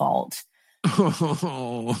own fault.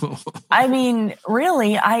 I mean,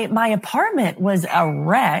 really, my apartment was a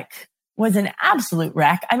wreck, was an absolute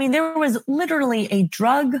wreck. I mean, there was literally a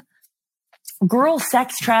girl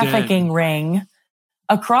sex trafficking ring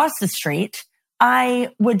across the street. I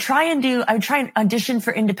would try and audition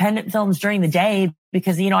for independent films during the day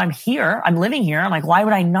because, I'm living here. I'm like, why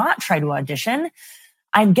would I not try to audition?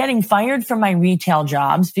 I'm getting fired from my retail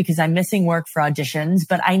jobs because I'm missing work for auditions,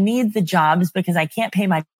 but I need the jobs because I can't pay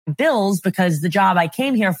my bills because the job I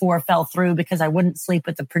came here for fell through because I wouldn't sleep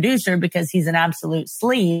with the producer because he's an absolute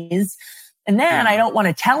sleaze. And then I don't want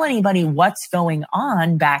to tell anybody what's going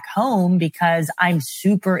on back home because I'm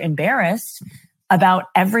super embarrassed about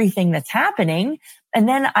everything that's happening. And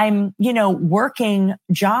then I'm, working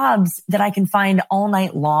jobs that I can find all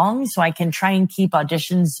night long. So I can try and keep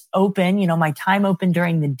auditions open, my time open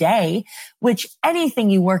during the day, which anything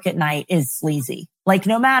you work at night is sleazy. Like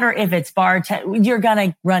no matter if it's you're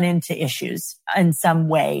going to run into issues in some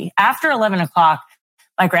way. After 11 o'clock,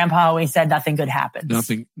 my grandpa always said nothing good happens.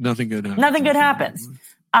 Nothing good happens. Nothing good happens.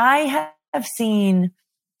 I have seen,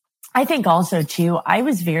 I think also too, I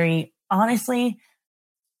was very, honestly,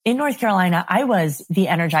 in North Carolina, I was the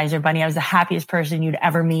Energizer Bunny. I was the happiest person you'd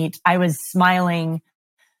ever meet. I was smiling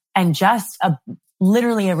and just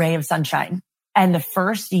literally a ray of sunshine. And the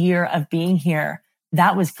first year of being here,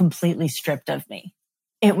 that was completely stripped of me.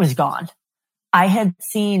 It was gone. I had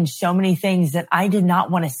seen so many things that I did not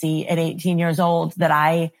want to see at 18 years old that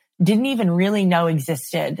I didn't even really know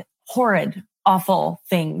existed. Horrid, awful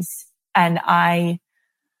things. And I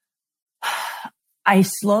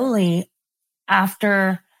slowly,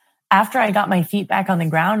 after I got my feet back on the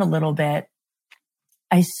ground a little bit,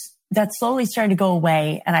 that slowly started to go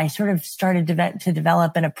away. And I sort of started to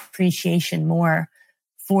develop an appreciation more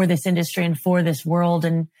for this industry and for this world.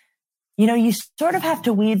 And, you sort of have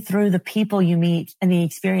to weed through the people you meet and the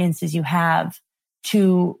experiences you have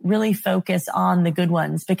to really focus on the good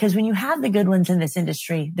ones. Because when you have the good ones in this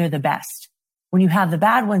industry, they're the best. When you have the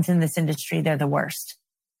bad ones in this industry, they're the worst.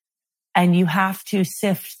 And you have to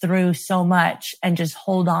sift through so much and just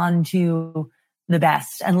hold on to the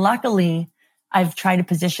best. And luckily, I've tried to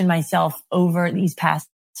position myself over these past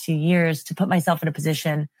few years to put myself in a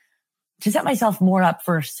position to set myself more up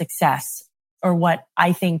for success, or what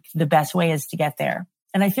I think the best way is to get there.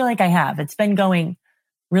 And I feel like I have. It's been going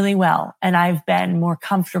really well. And I've been more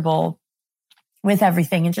comfortable with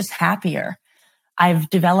everything and just happier.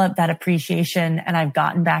 I've developed that appreciation and I've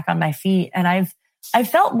gotten back on my feet, and I've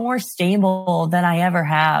felt more stable than I ever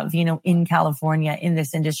have, in California in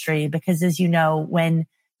this industry, because as you know, when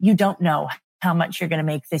you don't know how much you're going to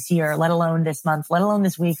make this year, let alone this month, let alone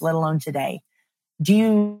this week, let alone today,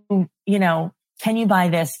 can you buy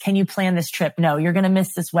this? Can you plan this trip? No, you're going to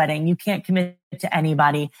miss this wedding. You can't commit to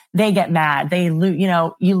anybody. They get mad.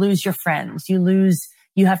 You lose your friends.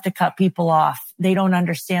 You have to cut people off. They don't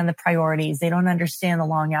understand the priorities. They don't understand the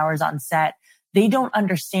long hours on set. They don't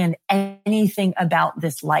understand anything about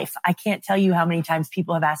this life. I can't tell you how many times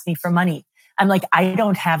people have asked me for money. I'm like, I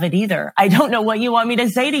don't have it either. I don't know what you want me to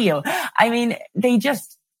say to you. I mean,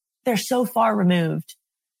 they're so far removed.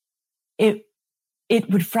 It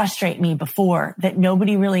would frustrate me before that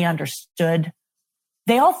nobody really understood.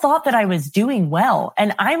 They all thought that I was doing well.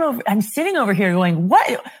 And I'm sitting over here going,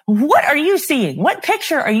 what are you seeing? What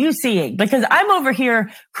picture are you seeing? Because I'm over here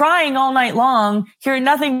crying all night long, hearing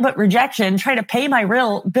nothing but rejection, trying to pay my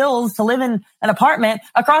real bills to live in an apartment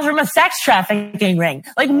across from a sex trafficking ring.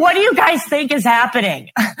 Like, what do you guys think is happening?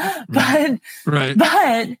 But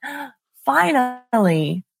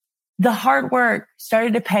finally, the hard work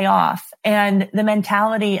started to pay off, and the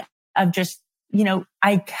mentality of just,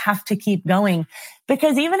 I have to keep going.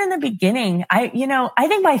 Because even in the beginning, I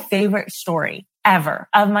think my favorite story ever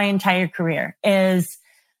of my entire career is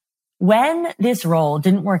when this role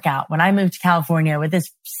didn't work out, when I moved to California with this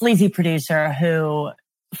sleazy producer who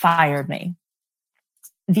fired me.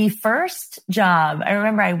 The first job, I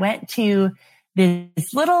remember I went to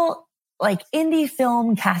this little indie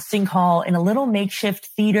film casting call in a little makeshift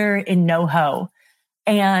theater in NoHo.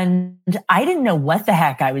 And I didn't know what the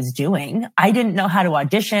heck I was doing. I didn't know how to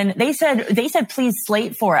audition. They said, please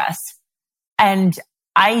slate for us. And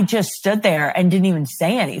I just stood there and didn't even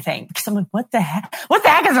say anything because I'm like, what the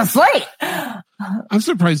heck is a slate? I'm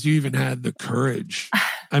surprised you even had the courage.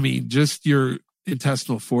 I mean, just your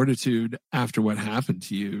intestinal fortitude after what happened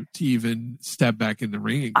to you to even step back in the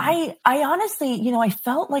ring again. I honestly, I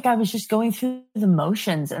felt like I was just going through the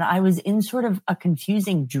motions and I was in sort of a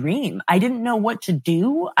confusing dream. I didn't know what to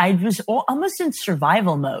do. I was almost in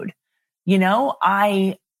survival mode,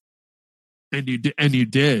 And you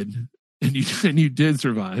did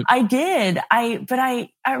survive. I did. I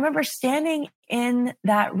remember standing in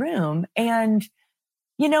that room and,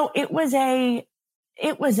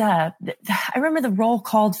 I remember the role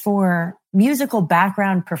called for musical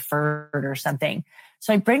background preferred or something.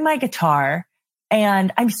 So I bring my guitar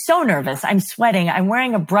And I'm so nervous. I'm sweating. I'm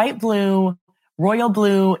wearing a bright blue, royal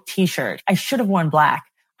blue t-shirt. I should have worn black.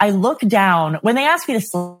 I look down. When they ask me to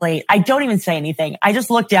slate, I don't even say anything. I just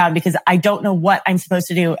look down because I don't know what I'm supposed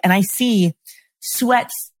to do. And I see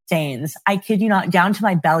sweat stains. I kid you not, down to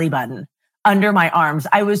my belly button, under my arms.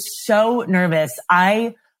 I was so nervous.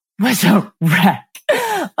 I was a wreck.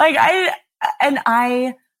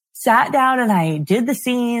 I sat down and I did the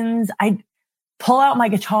scenes. I pull out my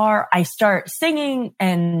guitar. I start singing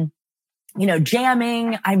and,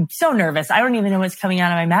 jamming. I'm so nervous. I don't even know what's coming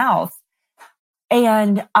out of my mouth.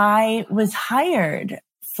 And I was hired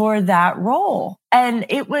for that role. And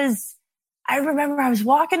I remember I was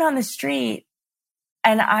walking on the street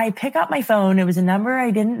and I pick up my phone. It was a number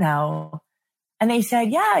I didn't know. And they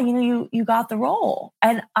said, yeah, you got the role.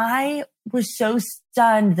 And I was so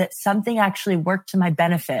stunned that something actually worked to my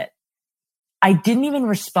benefit. I didn't even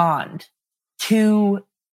respond to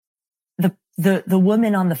the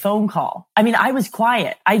woman on the phone call. I mean, I was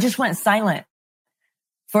quiet. I just went silent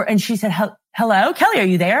and she said, hello, Kelly, are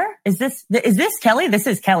you there? Is this Kelly? This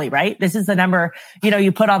is Kelly, right? This is the number,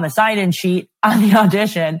 you put on the sign-in sheet on the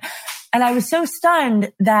audition. And I was so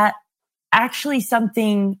stunned that actually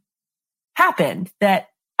something happened that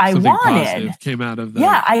I Something wanted. Positive came out of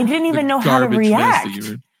I didn't even know how to react.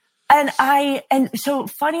 And so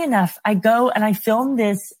funny enough, I go and I film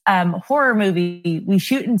this horror movie. We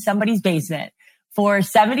shoot in somebody's basement for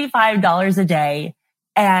 $75 a day.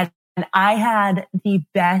 And I had the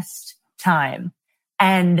best time.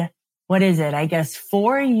 And what is it? I guess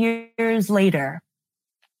 4 years later,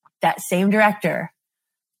 that same director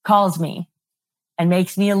calls me and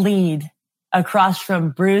makes me a lead across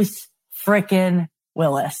from Bruce frickin'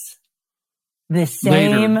 Willis. The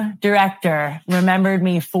same director remembered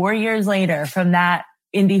me 4 years later from that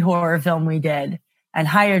indie horror film we did and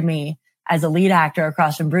hired me as a lead actor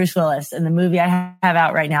across from Bruce Willis in the movie I have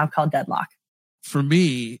out right now called Deadlock. For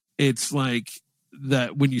me, it's like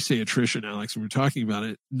that when you say attrition, Alex, when we're talking about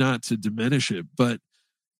it, not to diminish it, but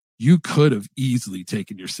you could have easily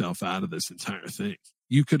taken yourself out of this entire thing.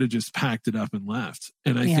 You could have just packed it up and left.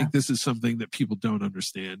 And I think this is something that people don't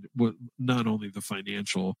understand. Not only the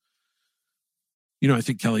financial, I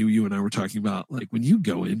think, Kelly, you and I were talking about, like, when you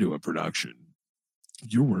go into a production,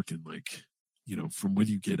 you're working from when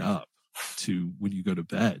you get up to when you go to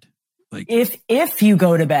bed. Like, if you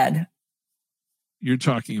go to bed, you're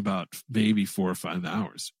talking about maybe 4 or 5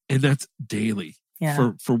 hours, and that's daily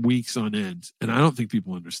for weeks on end. And I don't think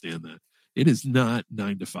people understand that. It is not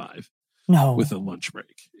 9 to 5. No. With a lunch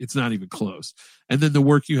break. It's not even close. And then the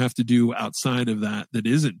work you have to do outside of that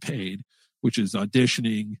isn't paid, which is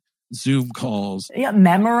auditioning, Zoom calls. Yeah,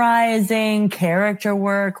 memorizing, character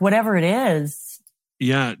work, whatever it is.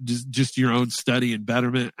 Yeah, just your own study and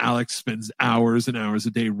betterment. Alex spends hours and hours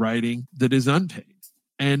a day writing that is unpaid.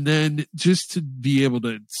 And then just to be able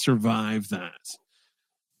to survive that.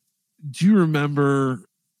 Do you remember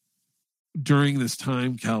during this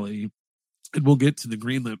time, Kelly, and we'll get to the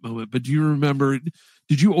greenlit moment, but do you remember,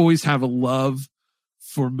 did you always have a love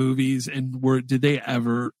for movies? And was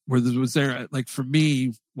there, like, for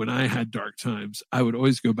me, when I had dark times, I would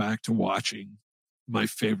always go back to watching my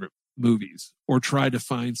favorite movies or try to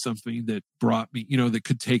find something that brought me, that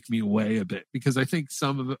could take me away a bit. Because I think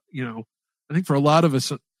some of it, I think for a lot of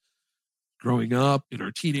us growing up in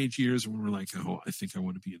our teenage years, when we're like, oh, I think I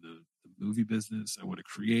want to be in the movie business, I want to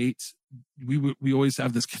create, we always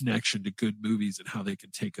have this connection to good movies and how they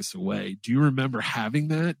can take us away. Do you remember having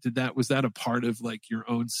that? Was that a part of, like, your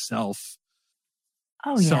own self-help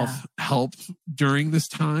during this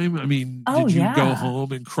time? I mean, did you go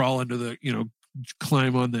home and crawl under the,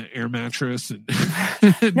 climb on the air mattress and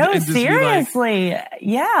no, and seriously.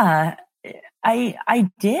 Yeah,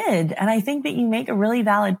 I did. And I think that you make a really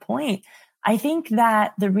valid point. I think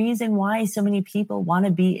that the reason why so many people want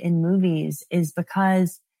to be in movies is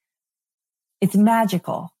because it's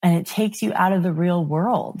magical and it takes you out of the real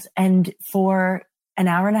world. And for an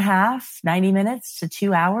hour and a half, 90 minutes to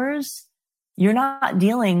 2 hours, you're not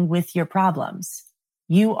dealing with your problems.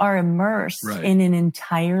 You are immersed in an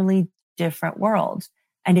entirely different world.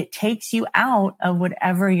 And it takes you out of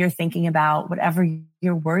whatever you're thinking about, whatever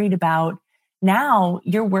you're worried about. Now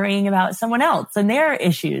you're worrying about someone else and their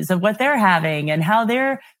issues of what they're having and how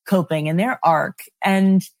they're coping and their arc.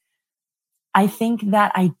 And I think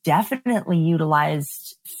that I definitely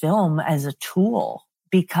utilized film as a tool,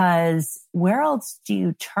 because where else do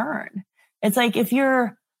you turn? It's like, if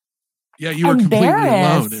you're you were completely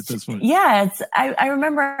alone at this point. Yeah, I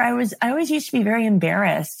remember I always used to be very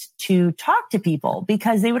embarrassed to talk to people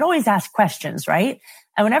because they would always ask questions, right?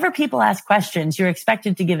 And whenever people ask questions, you're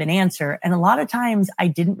expected to give an answer. And a lot of times I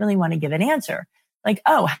didn't really want to give an answer Like,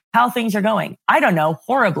 oh, how things are going. I don't know.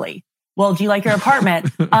 Horribly. Well, do you like your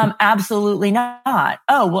apartment? Absolutely not.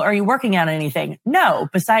 Oh, well, are you working on anything? No.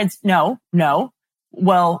 Besides, no.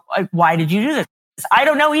 Well, why did you do this? I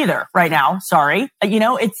don't know either right now. Sorry.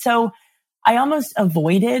 It's so, I almost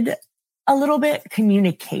avoided a little bit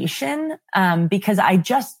communication, because I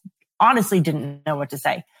just honestly didn't know what to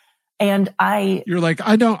say. And you're like,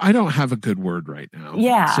 I don't have a good word right now.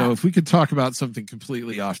 Yeah. So if we could talk about something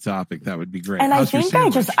completely off topic, that would be great. And I think I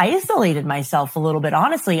just isolated myself a little bit,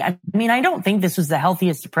 honestly. I mean, I don't think this was the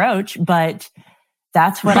healthiest approach, but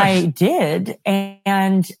that's what I did.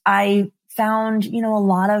 And I found, a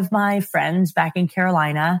lot of my friends back in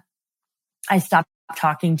Carolina, I stopped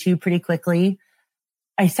talking to pretty quickly.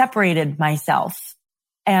 I separated myself.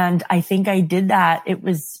 And I think I did that. It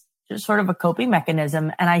was just sort of a coping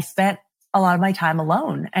mechanism. And I spent a lot of my time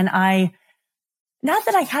alone. And not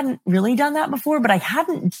that I hadn't really done that before, but I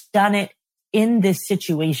hadn't done it in this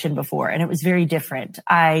situation before. And it was very different.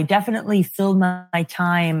 I definitely filled my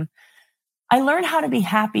time. I learned how to be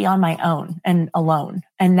happy on my own and alone.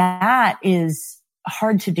 And that is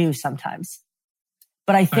hard to do sometimes.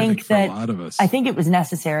 But I think that for a lot of us, I think it was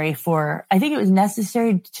necessary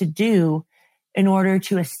to do in order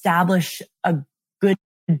to establish a good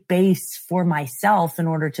base for myself in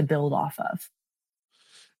order to build off of.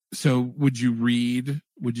 So would you read?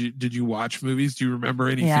 Did you watch movies? Do you remember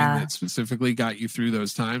anything that specifically got you through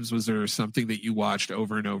those times? Was there something that you watched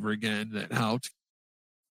over and over again that helped?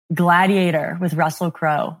 Gladiator with Russell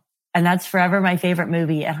Crowe. And that's forever my favorite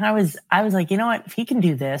movie. And I was like, you know what? If he can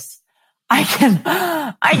do this, I can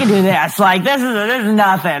do this. Like, this is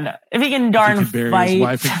nothing. If he can bury fight. His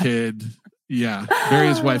wife and kid. Yeah. Bury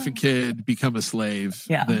his wife and kid, become a slave,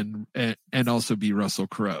 then, and also be Russell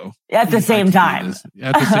Crowe. At the same time.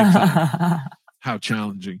 How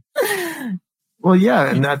challenging. Well, yeah.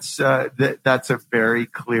 And that's a very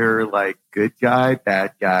clear, like, good guy,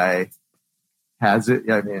 bad guy. Has it?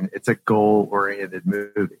 I mean, it's a goal-oriented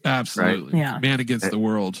movie. Absolutely. Right? Yeah. Man against the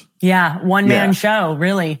world. Yeah. One-man show,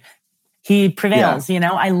 really. He prevails,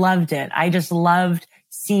 I loved it. I just loved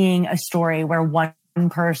seeing a story where one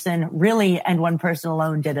person really and one person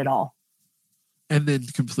alone did it all. And then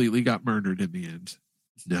completely got murdered in the end.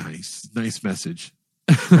 Nice message.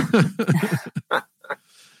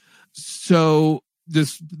 So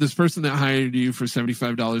this person that hired you for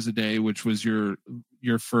 $75 a day, which was your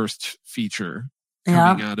first feature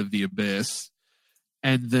coming out of the abyss,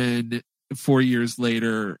 and then 4 years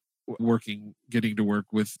later getting to work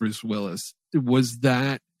with Bruce Willis, was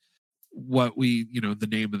that what we, the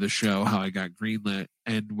name of the show, How I Got Greenlit,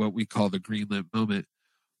 and what we call the greenlit moment?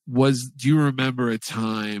 Do you remember a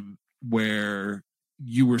time where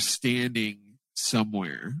you were standing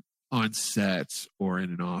somewhere on set or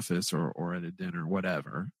in an office or at a dinner,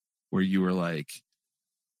 whatever, where you were like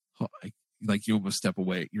you almost step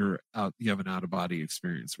away, you have an out of body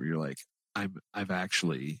experience where you're like, I've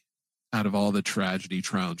actually, out of all the tragedy,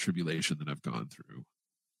 trial, and tribulation that I've gone through,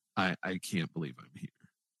 I can't believe I'm here.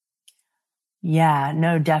 Yeah,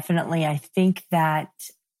 no, definitely. I think that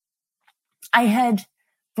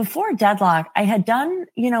before Deadlock, I had done,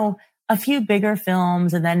 a few bigger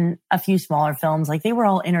films and then a few smaller films. Like, they were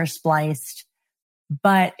all interspliced.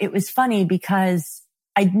 But it was funny because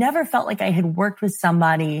I'd never felt like I had worked with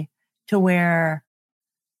somebody to where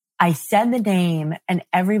I said the name and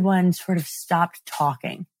everyone sort of stopped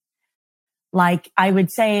talking. Like, I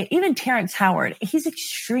would say, even Terrence Howard, he's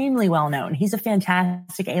extremely well known. He's a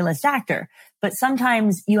fantastic A-list actor. But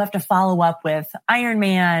sometimes you have to follow up with Iron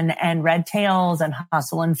Man and Red Tails and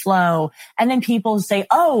Hustle and Flow. And then people say,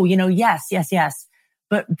 oh, yes.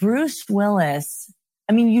 But Bruce Willis,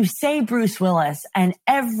 I mean, you say Bruce Willis and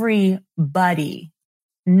everybody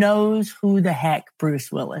knows who the heck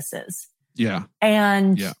Bruce Willis is. Yeah.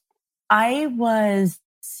 And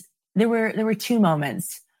there were two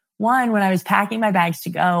moments. One, when I was packing my bags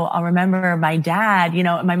to go, I'll remember my dad,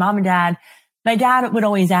 my mom and dad, my dad would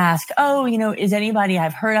always ask, oh, is anybody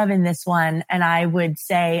I've heard of in this one? And I would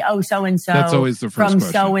say, oh, so-and-so. That's always the first from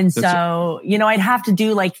question. So-and-so. I'd have to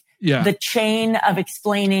do the chain of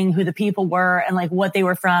explaining who the people were and like what they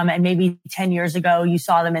were from. And maybe 10 years ago, you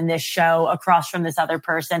saw them in this show across from this other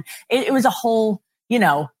person. It was a whole,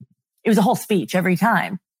 speech every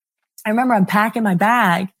time. I remember I'm packing my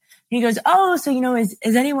bag. He goes, oh, so,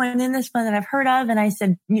 is anyone in this one that I've heard of? And I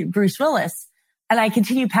said, Bruce Willis. And I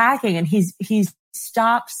continue packing and he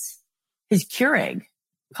stops his Keurig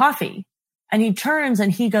coffee and he turns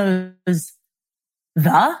and he goes,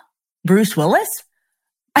 the Bruce Willis?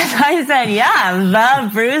 And I said, yeah,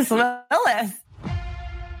 the Bruce Willis.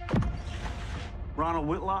 Ronald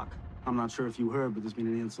Whitlock, I'm not sure if you heard, but there's been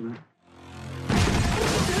an incident.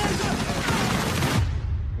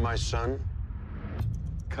 my son?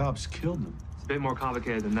 Cops killed him. It's a bit more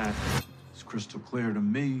complicated than that. It's crystal clear to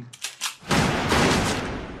me.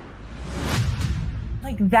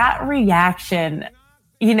 Like that reaction,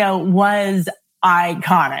 was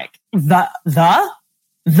iconic. The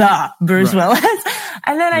Bruce Willis.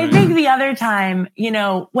 And then I think the other time,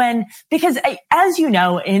 because as you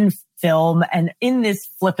know, in film and in this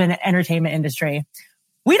flippin' entertainment industry,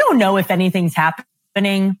 we don't know if anything's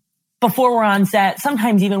happening before we're on set.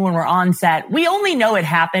 Sometimes even when we're on set, we only know it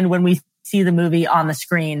happened when we see the movie on the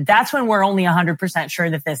screen. That's when we're only 100% sure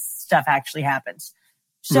that this stuff actually happens.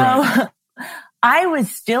 So I was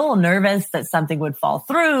still nervous that something would fall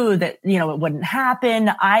through, that, it wouldn't happen.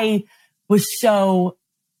 I was so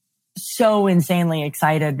insanely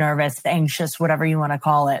excited, nervous, anxious, whatever you want to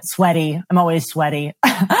call it. Sweaty. I'm always sweaty.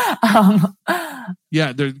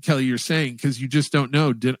 Yeah, Kelly, you're saying, because you just don't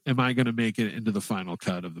know, am I going to make it into the final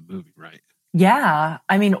cut of the movie, right? Yeah.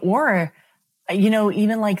 I mean, or,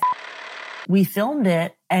 even like we filmed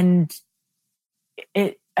it and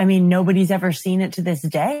nobody's ever seen it to this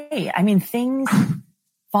day. I mean, things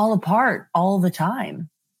fall apart all the time.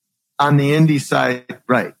 On the indie side,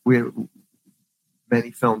 right.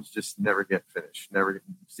 Many films just never get finished, never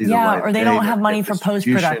see the light or they don't have money for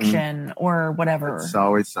distribution. post-production or whatever. It's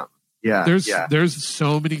always something. Yeah. There's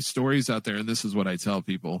so many stories out there, and this is what I tell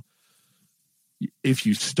people. If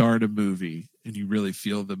you start a movie and you really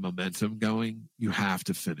feel the momentum going, you have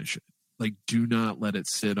to finish it. Like, do not let it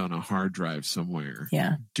sit on a hard drive somewhere.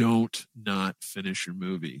 Yeah. Don't not finish your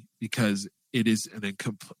movie, because it is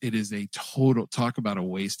a total, talk about a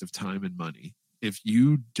waste of time and money. If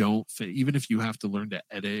you don't, even if you have to learn to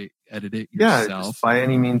edit it yourself. Yeah, just by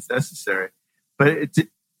any means necessary. But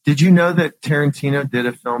did you know that Tarantino did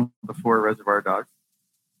a film before Reservoir Dogs?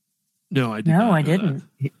 No, I didn't. No, I didn't.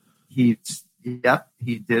 He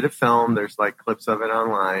did a film. There's like clips of it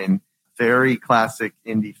online. Very classic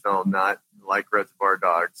indie film, not like Reservoir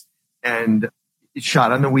Dogs. And it's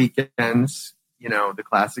shot on the weekends, the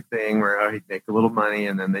classic thing where he'd make a little money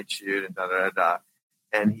and then they'd shoot and da-da-da-da.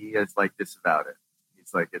 And he is like disavowed it.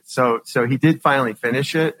 He's like, it's so he did finally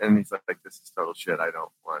finish it. And he's like, this is total shit. I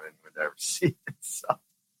don't want anyone to ever see it. So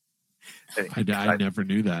I never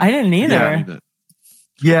knew that. I didn't either.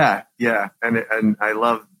 Yeah. And I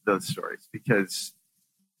love those stories because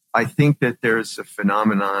I think that there's a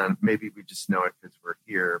phenomenon, maybe we just know it because we're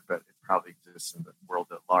here, but it probably exists in the world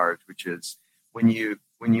at large, which is when you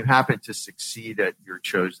happen to succeed at your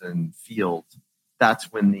chosen field,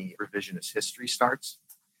 that's when the revisionist history starts.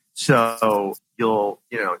 So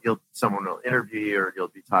someone will interview you or you'll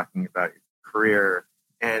be talking about your career,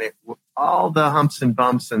 and all the humps and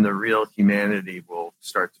bumps and the real humanity will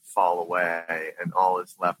start to fall away, and all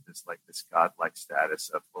is left is like this godlike status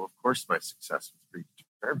of, well, of course my success was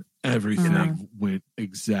predetermined. Everything went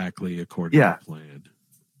exactly according to plan.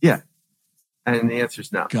 Yeah. And the answer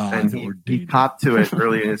is no. God, and he copped to it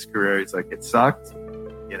early in his career. He's like, it sucked.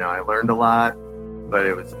 I learned a lot, but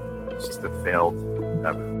it was just a failed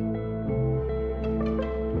effort.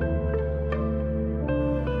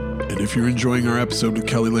 And if you're enjoying our episode with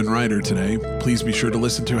Kelly Lynn Reiter today, please be sure to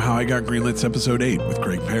listen to How I Got Greenlit's episode 8 with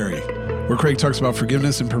Craig Perry, where Craig talks about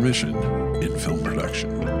forgiveness and permission in film production.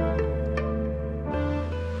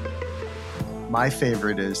 My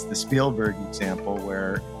favorite is the Spielberg example,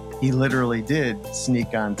 where he literally did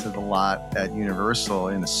sneak onto the lot at Universal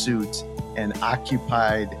in a suit and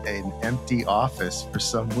occupied an empty office for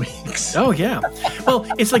some weeks. Oh, yeah. Well,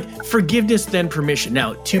 it's like forgiveness, then permission.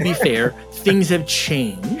 Now, to be fair, things have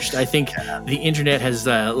changed. I think the internet has,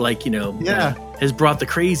 has brought the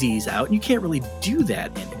crazies out. And you can't really do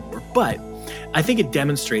that anymore. But I think it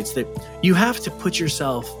demonstrates that you have to put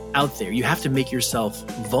yourself out there. You have to make yourself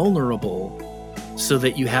vulnerable so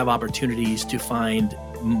that you have opportunities to find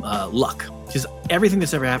luck. Because everything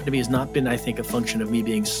that's ever happened to me has not been, I think, a function of me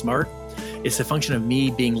being smart. It's a function of me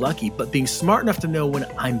being lucky, but being smart enough to know when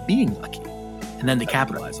I'm being lucky and then to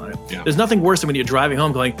capitalize on it. Yeah. There's nothing worse than when you're driving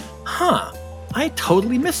home going, I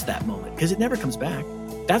totally missed that moment, because it never comes back.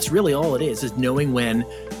 That's really all it is knowing when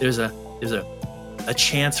there's a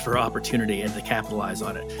chance for opportunity and to capitalize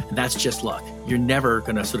on it. And that's just luck. You're never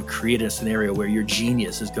going to sort of create a scenario where your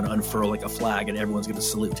genius is going to unfurl like a flag and everyone's going to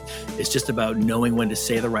salute. It's just about knowing when to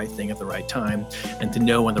say the right thing at the right time and to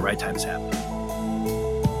know when the right time is happening.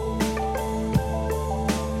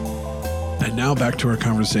 And now back to our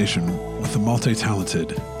conversation with the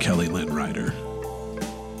multi-talented Kelly Lynn Reiter.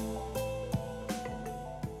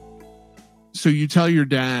 So you tell your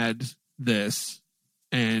dad this,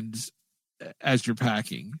 and as you're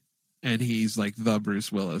packing, and he's like the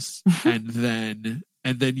Bruce Willis, and then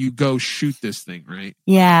and then you go shoot this thing, right?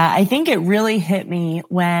 Yeah, I think it really hit me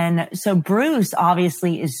so Bruce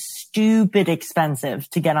obviously is stupid expensive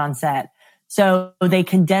to get on set. So they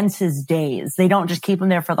condense his days. They don't just keep him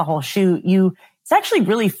there for the whole shoot. It's actually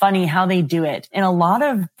really funny how they do it. In a lot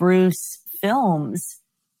of Bruce films,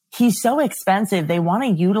 he's so expensive. They want to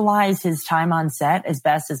utilize his time on set as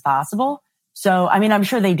best as possible. So, I mean, I'm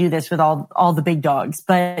sure they do this with all the big dogs,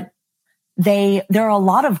 but there are a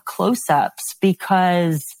lot of close-ups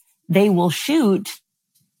because they will shoot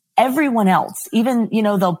everyone else. Even,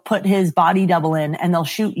 they'll put his body double in and they'll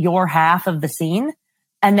shoot your half of the scene.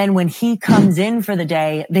 And then when he comes in for the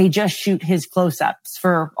day, they just shoot his close-ups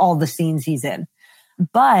for all the scenes he's in.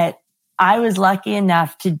 But I was lucky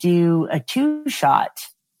enough to do a 2-shot.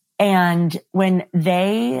 And when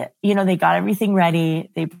they got everything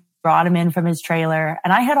ready, they brought him in from his trailer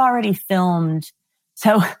and I had already filmed.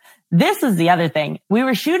 So this is the other thing. We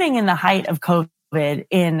were shooting in the height of COVID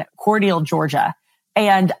in Cordele, Georgia.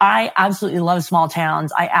 And I absolutely love small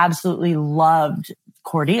towns. I absolutely loved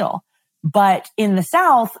Cordele. But in the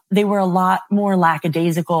South, they were a lot more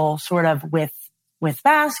lackadaisical sort of with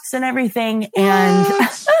masks and everything. And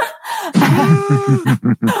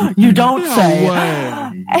you don't say.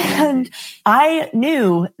 And I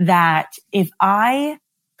knew that if I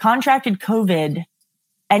contracted COVID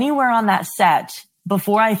anywhere on that set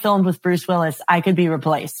before I filmed with Bruce Willis, I could be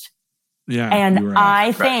replaced. Yeah. And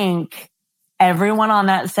I think everyone on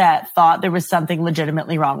that set thought there was something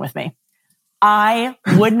legitimately wrong with me. I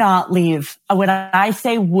would not leave. When I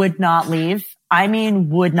say would not leave, I mean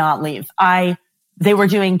would not leave. They were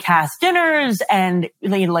doing cast dinners and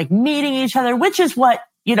like meeting each other, which is what,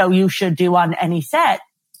 you should do on any set.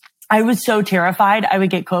 I was so terrified I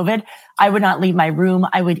would get COVID. I would not leave my room.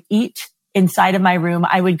 I would eat inside of my room.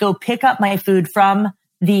 I would go pick up my food from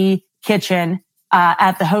the kitchen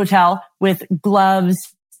at the hotel with gloves,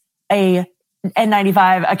 a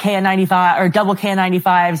N95, a KN95 or double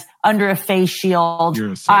KN95s under a face shield.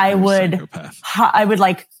 I would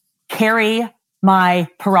like carry my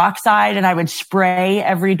peroxide and I would spray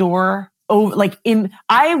every door.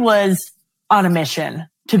 I was on a mission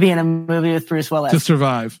to be in a movie with Bruce Willis to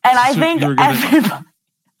survive. And I think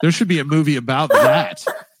there should be a movie about that.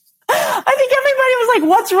 I think everybody was like,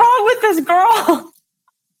 "What's wrong with this girl?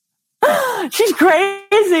 She's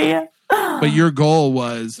crazy." But your goal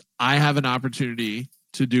was, I have an opportunity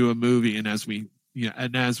to do a movie, and as we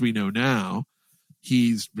know now,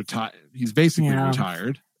 he's retired. He's basically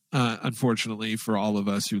retired. Unfortunately for all of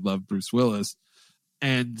us who love Bruce Willis,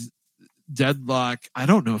 and Deadlock. I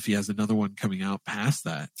don't know if he has another one coming out past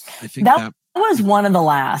that. I think that was one of the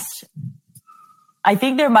last. I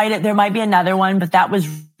think there might be another one, but that was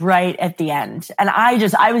right at the end. And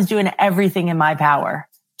I was doing everything in my power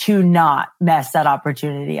to not mess that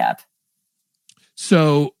opportunity up.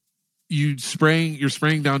 So you're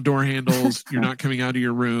spraying down door handles. You're not coming out of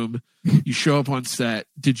your room. You show up on set.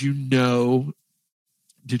 Did you know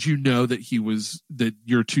that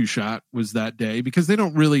your 2-shot was that day? Because they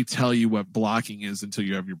don't really tell you what blocking is until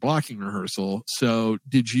you have your blocking rehearsal. So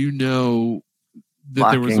did you know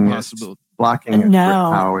that there was a possibility? Blocking is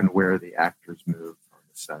how and where the actors move on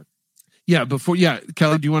the set. Yeah,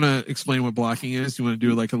 Kelly, do you want to explain what blocking is? Do you want to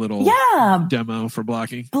do like a little demo for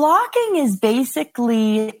blocking? Blocking is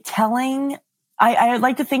basically telling, I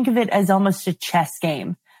like to think of it as almost a chess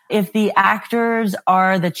game. If the actors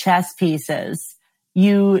are the chess pieces,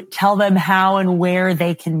 you tell them how and where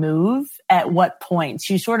they can move at what points.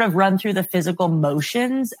 You sort of run through the physical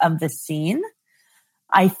motions of the scene,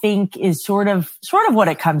 I think is sort of what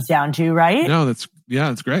it comes down to, right? No, that's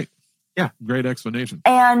great. Yeah. Great explanation.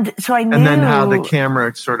 And so I knew. And then how the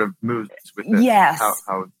camera sort of moves with it. Yes.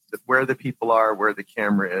 How where the people are, where the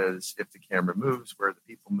camera is, if the camera moves, where the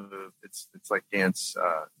people move. It's like dance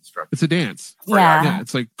instruction. It's a dance. Yeah.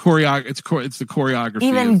 It's like it's the choreography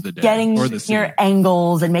even of the day. Getting or the scene. Your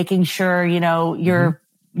angles and making sure, you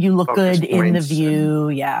look Focus good in the points view.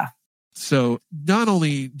 Yeah. So not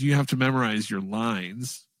only do you have to memorize your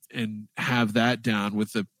lines and have that down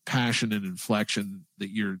with the passion and inflection that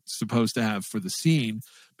you're supposed to have for the scene,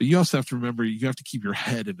 but you also have to remember you have to keep your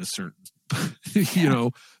head in a certain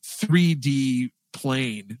 3D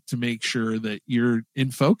plane to make sure that you're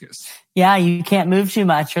in focus. Yeah, you can't move too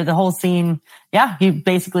much or the whole scene, you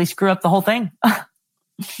basically screw up the whole thing.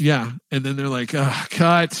 Yeah, and then they're like,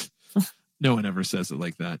 cut. No one ever says it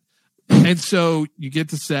like that. And so you get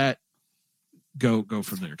to set. Go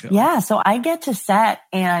from there, Kelly. Yeah, so I get to set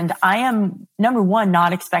and I am, number one,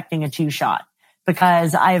 not expecting a 2-shot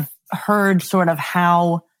because I've heard sort of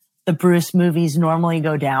how the Bruce movies normally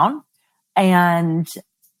go down. And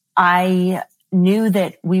I knew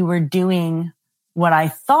that we were doing what I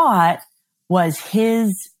thought was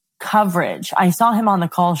his coverage. I saw him on the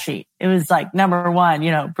call sheet. It was like number one,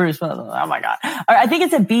 Bruce Willis. Oh my God. Or I think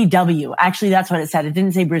it said BW. Actually, that's what it said. It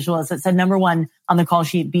didn't say Bruce Willis. It said number one on the call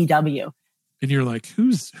sheet, BW. And you're like,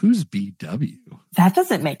 who's BW? That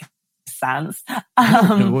doesn't make sense. I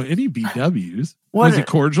don't know any BWs. Was he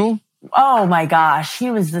cordial? Oh my gosh.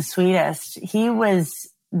 He was the sweetest. He was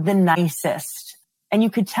the nicest. And you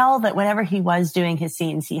could tell that whenever he was doing his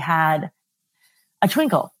scenes, he had a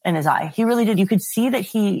twinkle in his eye. He really did. You could see that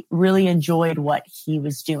he really enjoyed what he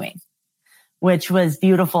was doing, which was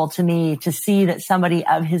beautiful to me to see that somebody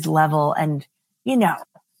of his level and,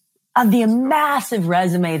 of the massive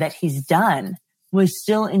resume that he's done was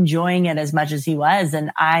still enjoying it as much as he was.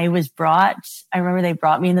 And I remember they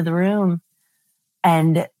brought me into the room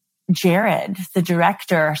and Jared, the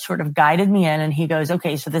director, sort of guided me in and he goes,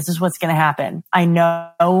 okay, so this is what's going to happen. I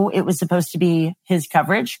know it was supposed to be his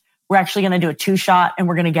coverage. We're actually going to do a 2-shot and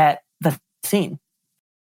we're going to get the scene.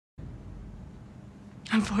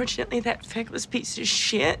 Unfortunately, that feckless piece of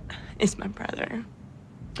shit is my brother.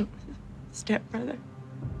 Stepbrother.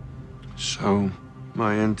 So,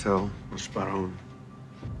 my intel was spot on.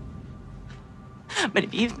 But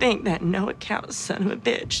if you think that no-account son of a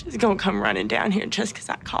bitch is going to come running down here just because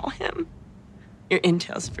I call him, your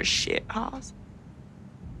intel's for shit, Hoss.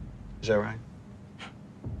 Is that right?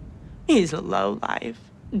 He's a lowlife,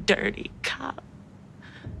 dirty cop.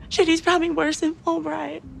 Shit, he's probably worse than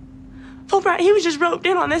Fulbright. Fulbright, he was just roped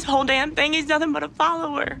in on this whole damn thing. He's nothing but a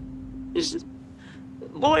follower. He's just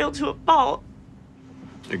loyal to a fault.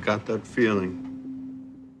 I got that feeling.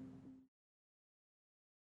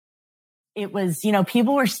 It was,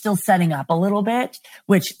 people were still setting up a little bit,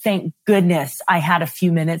 which thank goodness I had a few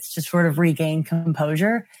minutes to sort of regain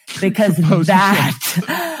composure because you talk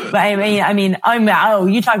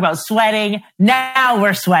about sweating. Now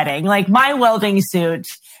we're sweating. Like my welding suit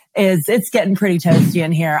it's getting pretty toasty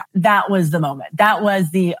in here. That was the moment. That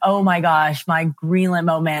was the, oh my gosh, my Greenland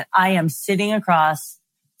moment. I am sitting across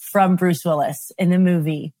from Bruce Willis in the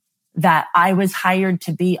movie that I was hired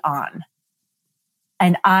to be on.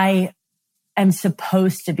 And I am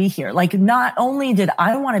supposed to be here. Like, not only did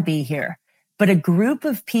I want to be here, but a group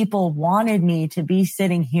of people wanted me to be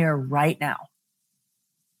sitting here right now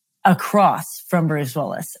across from Bruce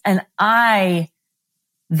Willis. And that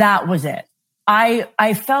was it.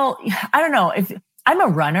 I felt, I don't know, if I'm a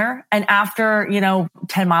runner and after,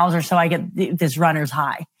 10 miles or so, I get this runner's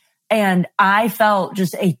high. And I felt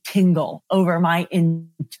just a tingle over my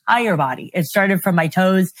entire body. It started from my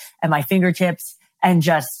toes and my fingertips and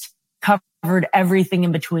just covered everything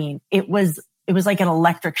in between. It was like an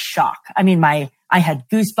electric shock. I mean, I had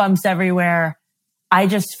goosebumps everywhere. I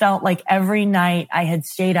just felt like every night I had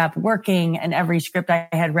stayed up working and every script I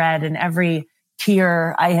had read and every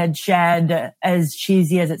tear I had shed, as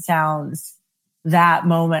cheesy as it sounds, that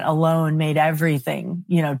moment alone made everything,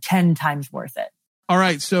 10 times worth it. All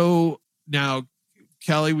right. So now,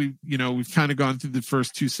 Kelly, we've kind of gone through the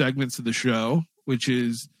first two segments of the show, which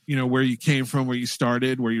is, where you came from, where you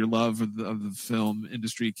started, where your love of the film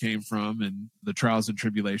industry came from, and the trials and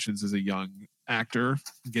tribulations as a young actor,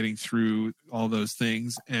 getting through all those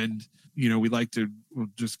things. And, we like to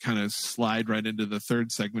just kind of slide right into the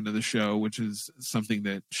third segment of the show, which is something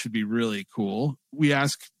that should be really cool. We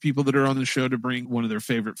ask people that are on the show to bring one of their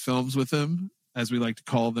favorite films with them, as we like to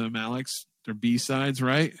call them, Alex. They're B-sides,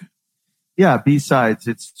 right? Yeah, B-sides.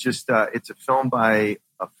 It's just, it's a film by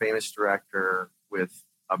a famous director with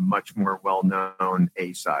a much more well-known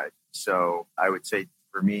A-side. So I would say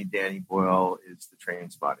for me, Danny Boyle is the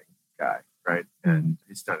Trainspotting guy, right? And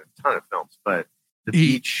he's done a ton of films, but The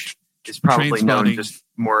Beach is probably known just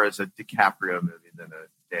more as a DiCaprio movie than a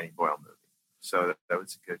Danny Boyle movie. So that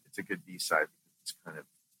was it's a good B-side.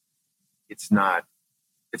 It's not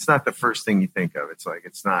the first thing you think of. It's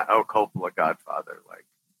not, Coppola, Godfather. Like,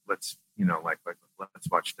 let's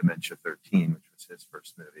watch Dementia 13, which was his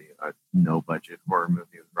first movie, a no-budget horror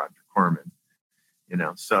movie with Roger Corman.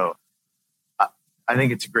 So I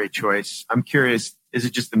think it's a great choice. I'm curious, is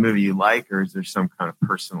it just the movie you like, or is there some kind of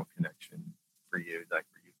personal connection for you? Like,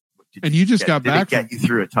 did it get you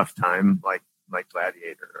through a tough time, like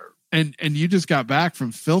Gladiator? And you just got back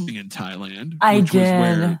from filming in Thailand. I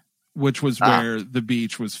did. Which was where The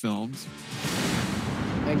Beach was filmed.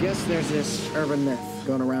 I guess there's this urban myth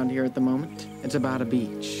going around here at the moment. It's about a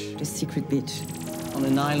beach. A secret beach. On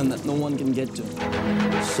an island that no one can get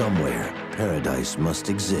to. Somewhere, paradise must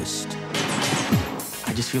exist.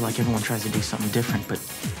 I just feel like everyone tries to do something different, but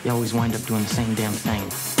they always wind up doing the same damn thing.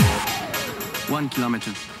 1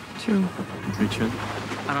 kilometer. 2. Richard?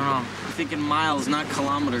 I don't know. I'm thinking miles, not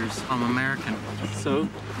kilometers. I'm American. So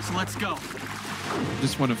let's go.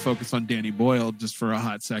 Just want to focus on Danny Boyle just for a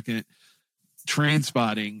hot second.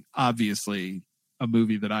 Trainspotting, obviously, a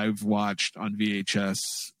movie that I've watched on VHS,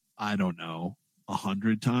 I don't know,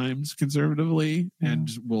 100 times conservatively, and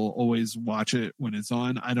will always watch it when it's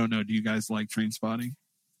on. I don't know. Do you guys like Trainspotting?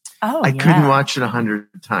 Oh, I couldn't watch it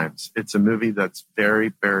 100 times. It's a movie that's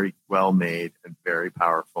very, very well made and very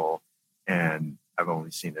powerful. And I've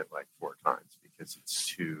only seen it like 4 times because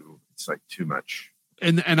it's like too much.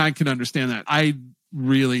 And I can understand that. I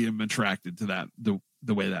really am attracted to that,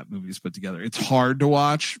 the way that movie is put together. It's hard to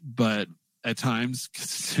watch, but at times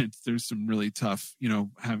there's some really tough,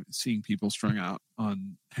 seeing people strung out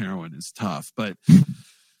on heroin is tough, but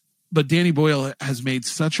Danny Boyle has made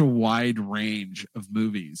such a wide range of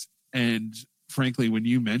movies. And frankly, when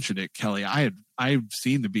you mentioned it, Kelly, I've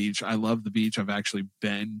seen The Beach. I love The Beach. I've actually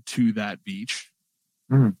been to that beach,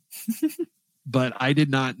 but I did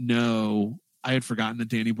not know, I had forgotten that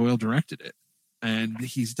Danny Boyle directed it. And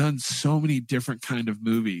he's done so many different kind of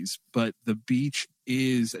movies, but The Beach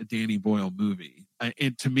is a Danny Boyle movie.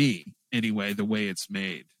 And to me, anyway, the way it's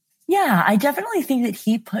made. Yeah, I definitely think that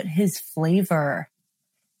he put his flavor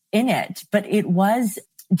in it, but it was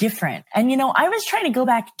different. And, I was trying to go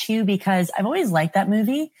back too, because I've always liked that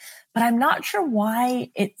movie, but I'm not sure why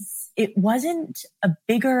it wasn't a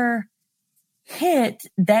bigger hit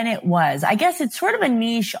than it was. I guess it's sort of a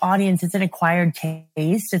niche audience. It's an acquired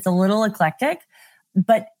taste. It's a little eclectic,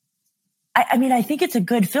 but I think it's a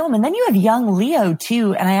good film. And then you have young Leo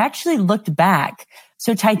too. And I actually looked back.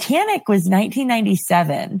 So Titanic was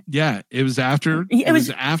 1997. Yeah, it was after. It was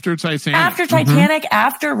after Titanic. After Titanic,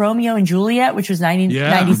 after Romeo and Juliet, which was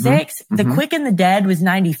 96. The Quick and the Dead was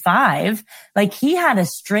 95. Like, he had a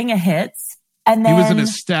string of hits, and then he was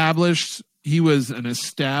an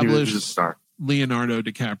established star. Leonardo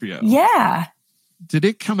DiCaprio. Yeah. Did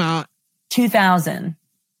it come out 2000?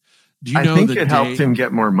 Do you know? I think it helped him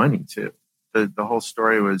get more money too. The whole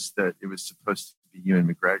story was that it was supposed to be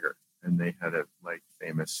Ewan McGregor, and they had a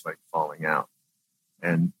famous falling out.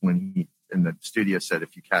 And when he in the studio said,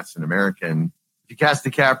 if you cast DiCaprio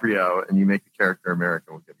and you make the character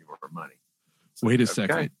American, we'll give you more money. So, wait a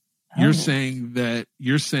second. You're saying that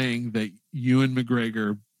Ewan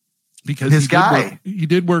McGregor, because he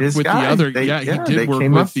did work with the other. He did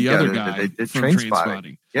work with the other guy. They did from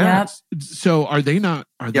Trainspotting. Yeah. So are they not?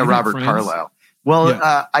 Are they Robert friends? Carlyle.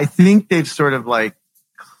 Well, I think they've sort of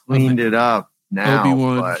cleaned it up now.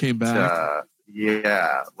 Obi-Wan came back.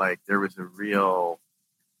 There was a real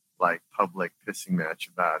public pissing match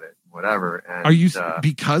about it, whatever. And, are you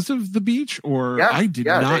because of The Beach, or I did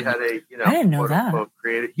not? They had I didn't know that.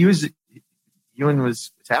 Created. Ewan was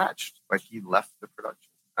attached, he left the production.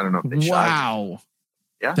 I don't know if they shot. Wow.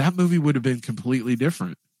 Yeah, that movie would have been completely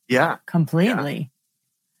different. Yeah, completely. Yeah.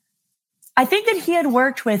 I think that he had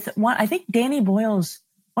worked with one. I think Danny Boyle's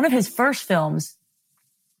one of his first films.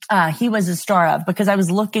 He was a star of, because I was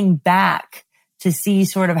looking back to see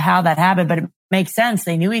sort of how that happened, but it makes sense.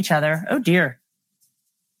 They knew each other. Oh dear.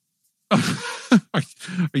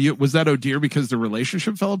 Was that oh dear because the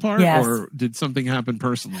relationship fell apart, yes, or did something happen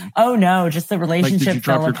personally? Oh no, just the relationship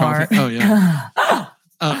fell apart. Oh yeah.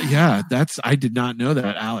 Yeah, I did not know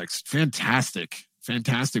that, Alex. Fantastic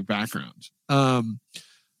background.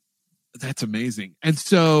 That's amazing. And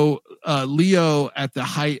so Leo, at the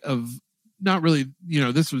height of, not really,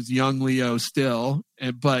 this was young Leo still,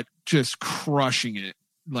 but just crushing it,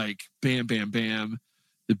 bam, bam, bam.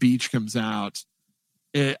 The Beach comes out.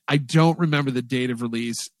 I don't remember the date of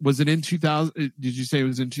release. Was it in 2000? Did you say it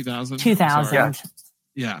was in 2000? 2000.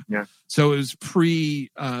 Yeah. So it was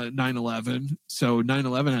pre 9/11. So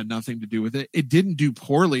 9/11 had nothing to do with it. It didn't do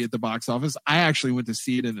poorly at the box office. I actually went to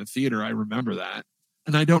see it in the theater. I remember that.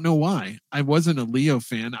 And I don't know why. I wasn't a Leo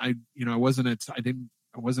fan. I wasn't a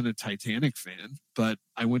Titanic fan, but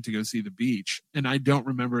I went to go see The Beach, and I don't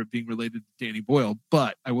remember it being related to Danny Boyle.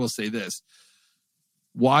 But I will say this: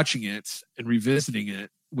 watching it and revisiting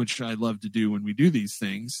it, which I love to do when we do these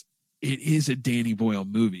things, it is a Danny Boyle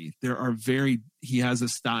movie. He has a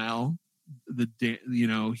style,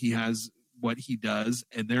 he has what he does,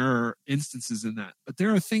 and there are instances in that, but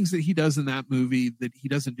there are things that he does in that movie that he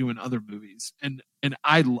doesn't do in other movies. And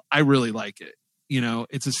I really like it.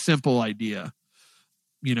 It's a simple idea,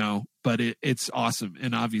 but it's awesome.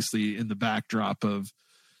 And obviously in the backdrop of,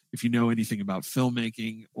 if you know anything about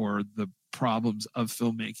filmmaking or the problems of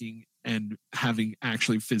filmmaking, and having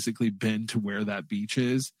actually physically been to where that beach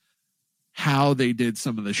is, how they did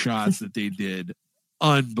some of the shots that they did,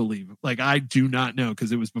 unbelievable. I do not know,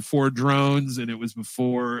 because it was before drones, and it was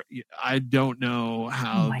before, I don't know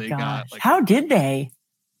how they got. How did they?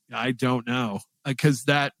 I don't know, because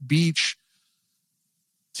that beach,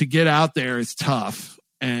 to get out there is tough.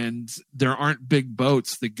 And there aren't big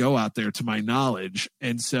boats that go out there, to my knowledge.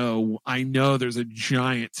 And so I know there's a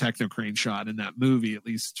giant technocrane shot in that movie, at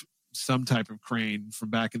least some type of crane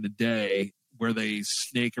from back in the day, where they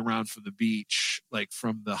snake around from the beach, like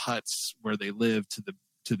from the huts where they live to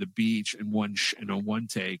the beach in one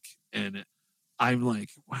take. And I'm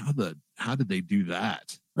like, wow, how did they do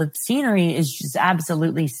that? The scenery is just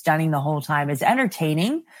absolutely stunning the whole time. It's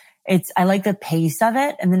entertaining. I like the pace of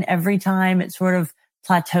it. And then every time it sort of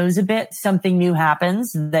plateaus a bit, something new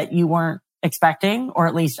happens that you weren't expecting, or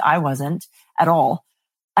at least I wasn't at all.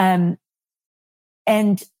 And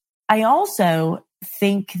I also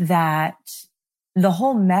think that the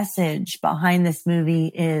whole message behind this movie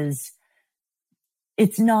is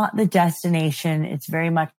it's not the destination. It's very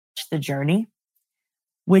much the journey,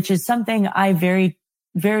 which is something I very,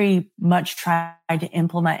 very much try to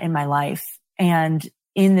implement in my life and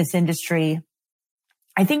in this industry.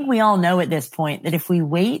 I think we all know at this point that if we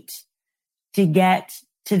wait to get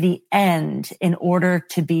to the end in order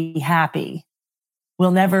to be happy,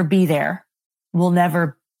 we'll never be there. We'll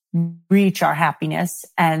never reach our happiness.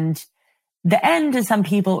 And the end to some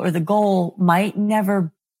people, or the goal, might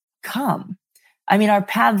never come. I mean, our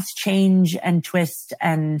paths change and twist,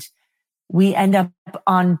 and we end up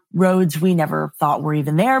on roads we never thought were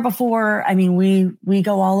even there before. I mean, we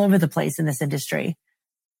go all over the place in this industry.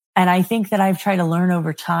 And I think that I've tried to learn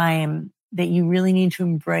over time that you really need to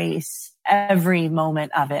embrace every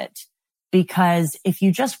moment of it, because if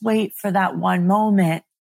you just wait for that one moment,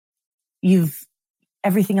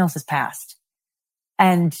 everything else is past.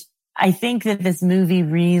 And I think that this movie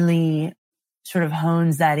really sort of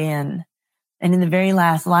hones that in. And in the very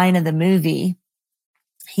last line of the movie,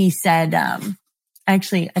 he said,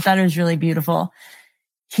 actually, I thought it was really beautiful.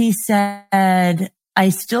 He said, "I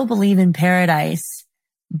still believe in paradise,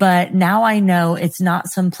 but now I know it's not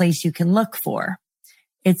some place you can look for.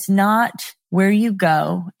 It's not where you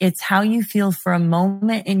go. It's how you feel for a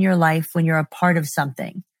moment in your life when you're a part of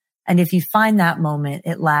something. And if you find that moment,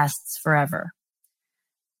 it lasts forever."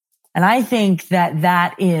 And I think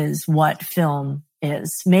that is what film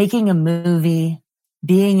is. Making a movie,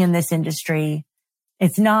 being in this industry,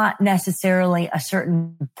 it's not necessarily a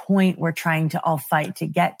certain point we're trying to all fight to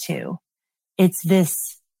get to. It's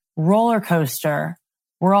this roller coaster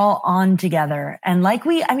we're all on together. And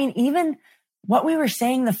even what we were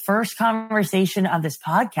saying the first conversation of this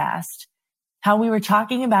podcast, how we were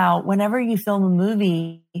talking about whenever you film a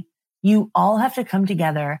movie, you all have to come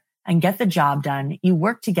together and get the job done. You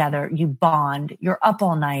work together, you bond, you're up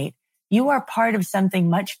all night. You are part of something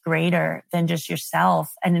much greater than just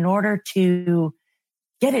yourself. And in order to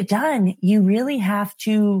get it done, you really have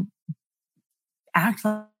to act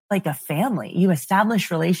like a family. You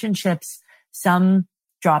establish relationships. Some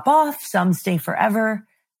drop off, some stay forever,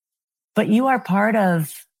 but you are part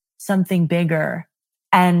of something bigger.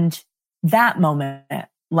 And that moment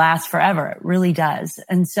lasts forever. It really does.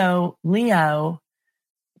 And so Leo,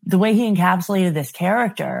 the way he encapsulated this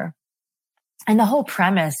character and the whole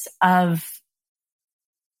premise of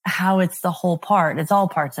how it's the whole part, it's all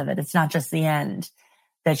parts of it. It's not just the end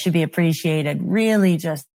that should be appreciated. Really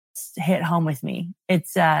just hit home with me.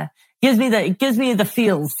 It's, gives me the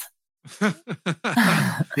feels.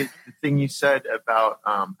 The thing you said about,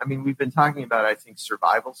 we've been talking about, I think,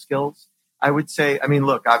 survival skills. I would say,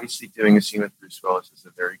 look, obviously doing a scene with Bruce Willis is a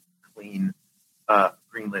very clean,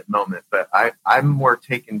 greenlit moment, but I'm more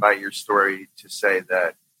taken by your story to say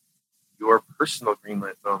that your personal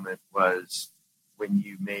greenlit moment was when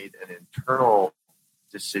you made an internal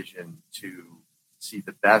decision to see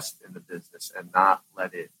the best in the business and not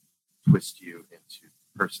let it twist you into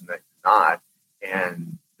the person that you're not,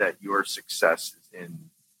 and that your success is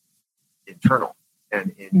internal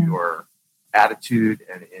and in your attitude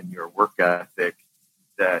and in your work ethic,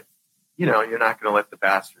 that, you're not going to let the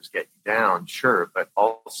bastards get you down, sure. But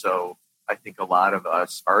also, I think a lot of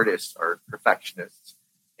us artists are perfectionists,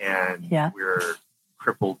 and we're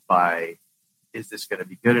crippled by, is this going to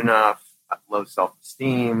be good enough? Low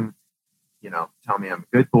self-esteem, tell me I'm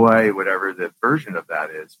a good boy, whatever the version of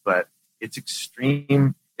that is. But it's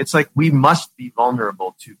extreme. It's like we must be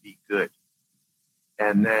vulnerable to be good.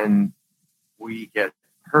 And then we get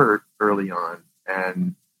hurt early on,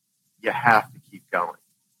 and you have to keep going.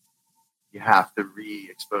 You have to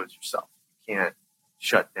re-expose yourself. You can't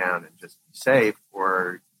shut down and just be safe,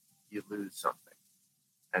 or you lose something.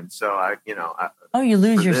 And so you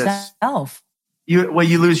lose yourself. You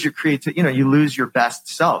lose your creativity. You lose your best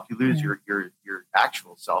self. You lose your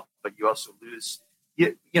actual self, but you also lose.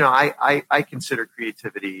 I consider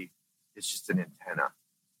creativity is just an antenna.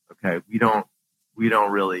 Okay, we don't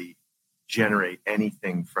really generate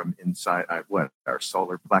anything from inside our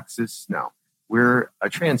solar plexus. No, we're a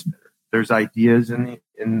transmitter. There's ideas in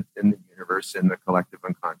the universe, in the collective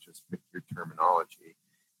unconscious, pick your terminology,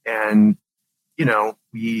 and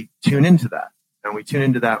we tune into that. And we tune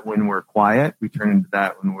into that when we're quiet. We turn into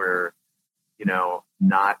that when we're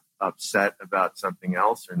not upset about something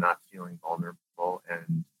else or not feeling vulnerable.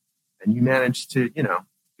 And you manage to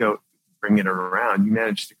go bring it around. You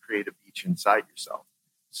manage to create a beach inside yourself,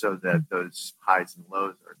 so that those highs and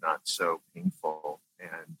lows are not so painful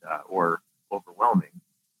and or overwhelming,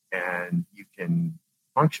 and you can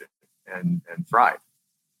function and thrive.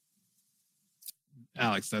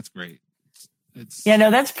 Alex, that's great.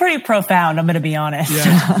 That's pretty profound. I'm going to be honest.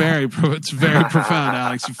 Yeah, it's very profound,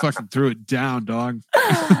 Alex. You fucking threw it down, dog.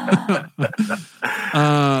 Well,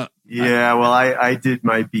 I did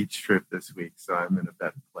my beach trip this week, so I'm in a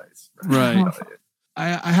better place. Right.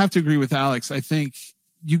 I have to agree with Alex. I think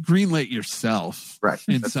you greenlit yourself, right?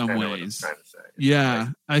 In that's some kind ways. Of what I'm trying to say.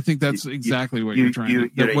 Yeah, I think that's exactly what you're trying to.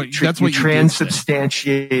 That's what you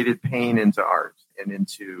transubstantiated pain into art and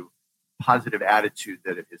into positive attitude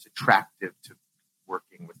that it is attractive to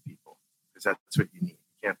working with people, because that's what you need.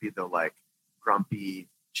 You can't be the grumpy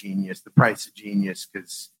genius, the price of genius,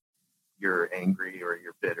 because you're angry or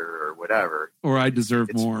you're bitter or whatever. Or I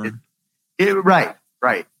deserve more. Right.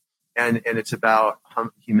 And it's about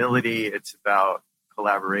humility. It's about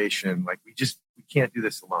collaboration. We can't do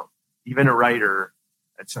this alone. Even a writer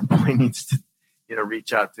at some point needs to,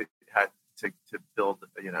 reach out to build,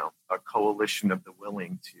 a coalition of the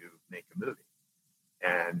willing to make a movie.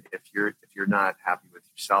 And if you're not happy with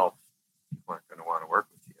yourself, people aren't going to want to work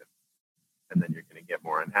with you, and then you're going to get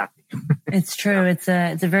more unhappy. It's true. It's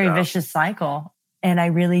a very vicious cycle. And I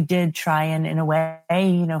really did try and, in a way,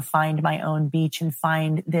 find my own beach and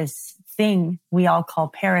find this thing we all call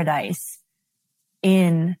paradise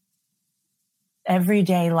in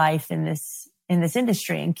everyday life in this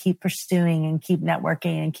industry, and keep pursuing and keep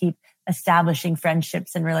networking and keep establishing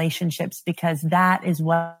friendships and relationships, because that is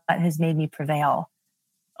what has made me prevail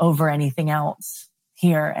over anything else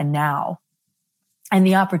here and now. And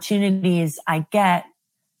the opportunities I get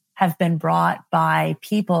have been brought by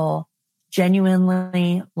people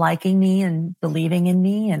genuinely liking me and believing in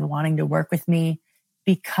me and wanting to work with me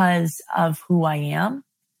because of who I am.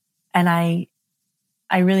 And I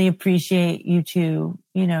really appreciate you two,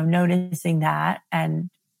 noticing that and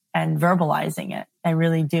verbalizing it. I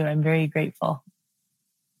really do. I'm very grateful.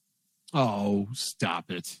 Oh,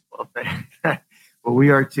 stop it. Well,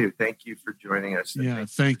 we are too. Thank you for joining us. Yeah,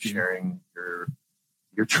 thank you for sharing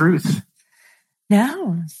your truth.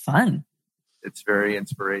 No, it's fun. It's very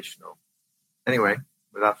inspirational. Anyway,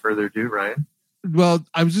 without further ado, Ryan. Well,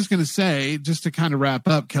 I was just going to say, just to kind of wrap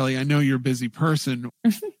up, Kelly, I know you're a busy person.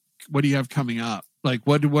 What do you have coming up?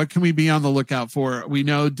 What can we be on the lookout for? We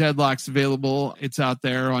know Deadlock's available. It's out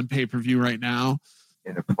there on pay-per-view right now.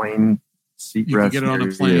 In a plane seat You rest. can get it on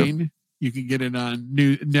a plane. You can get it on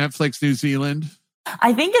Netflix New Zealand.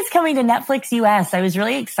 I think it's coming to Netflix US. I was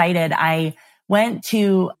really excited. I went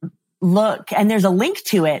to look, and there's a link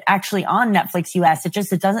to it actually on Netflix US.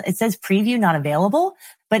 It says preview not available,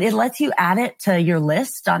 but it lets you add it to your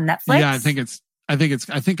list on Netflix. Yeah, I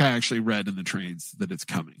think I actually read in the trains that it's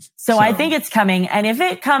coming. So I think it's coming. And if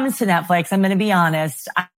it comes to Netflix, I'm going to be honest,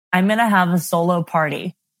 I'm going to have a solo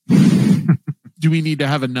party. Do we need to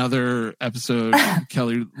have another episode,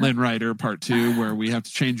 Kelly Lynn Reiter Part 2, where we have to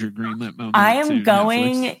change your greenlit moment? I am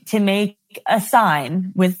going to make a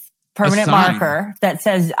sign with permanent marker that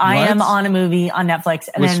says I am on a movie on Netflix.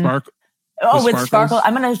 And with with sparkle.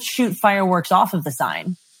 I'm going to shoot fireworks off of the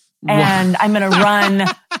sign. And I'm going to run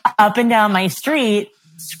up and down my street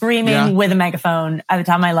screaming with a megaphone at the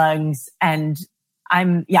top of my lungs. And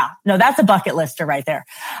that's a bucket lister right there.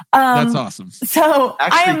 That's awesome. So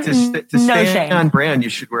actually, to stay on brand, you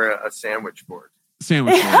should wear a sandwich board.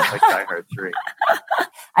 Like Die Hard 3.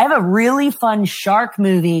 I have a really fun shark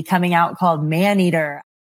movie coming out called Man-Eater.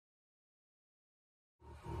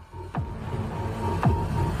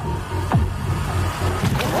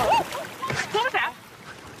 What was that?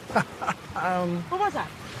 What was that?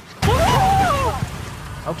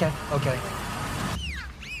 Okay.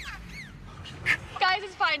 Guys,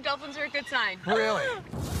 it's fine. Dolphins are a good sign. Really?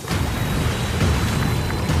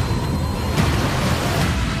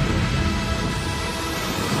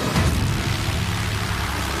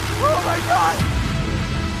 Oh my God!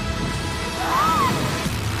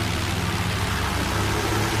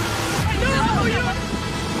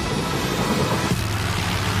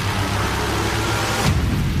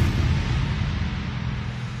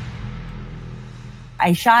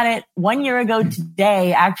 I shot it 1 year ago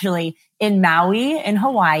today, actually, in Maui, in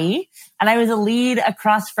Hawaii. And I was a lead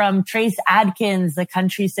across from Trace Adkins, the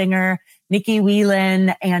country singer, Nikki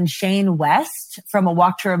Whelan, and Shane West from A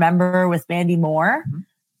Walk to Remember with Mandy Moore. Mm-hmm.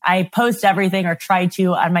 I post everything, or try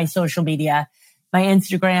to, on my social media. My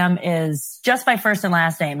Instagram is just my first and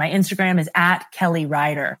last name. My Instagram is at Kelly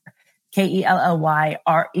Reiter, KELLYREITER.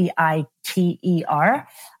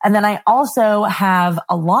 And then I also have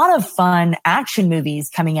a lot of fun action movies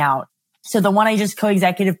coming out. So the one I just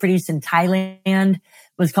co-executive produced in Thailand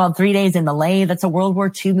was called 3 Days in Malay. That's a World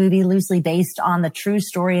War II movie loosely based on the true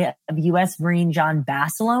story of U.S. Marine John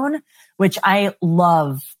Basilone, which I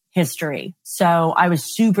love history. So I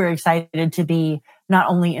was super excited to be not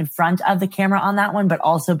only in front of the camera on that one, but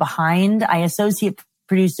also behind. I associate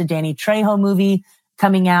produced a Danny Trejo movie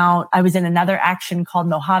coming out. I was in another action called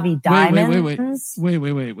Mojave Diamonds.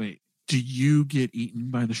 Wait. Do you get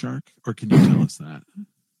eaten by the shark, or can you tell us that?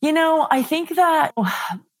 You know, I think that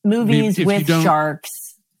movies with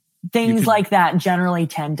sharks, things like that generally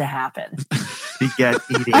tend to happen. Beget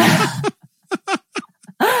eating.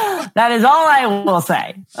 That is all I will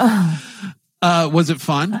say. Was it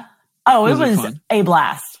fun? Oh, it was a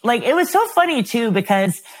blast. Like, it was so funny too,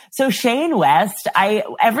 because Shane West,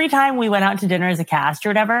 every time we went out to dinner as a cast or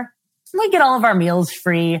whatever, we get all of our meals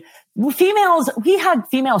free. We had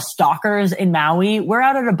female stalkers in Maui. We're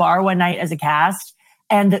out at a bar one night as a cast,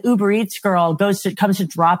 and the Uber Eats girl comes to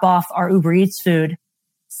drop off our Uber Eats food,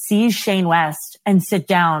 sees Shane West and sits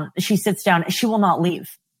down. She will not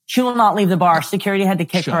leave. She will not leave the bar. Security had to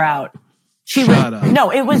kick her out.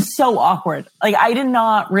 No, it was so awkward. Like, I did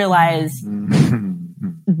not realize,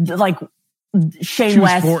 like, Shane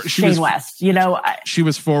West, you know. She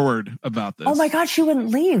was forward about this. Oh my God, she wouldn't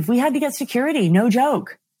leave. We had to get security. No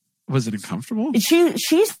joke. Was it uncomfortable?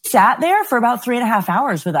 She sat there for about 3.5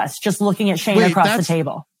 hours with us, just looking at Shane across the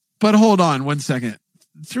table. But hold on 1 second.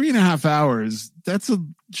 3.5 hours. That's a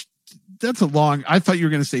long. I thought you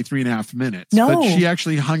were going to say 3.5 minutes. No, but she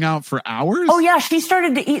actually hung out for hours. Oh yeah, she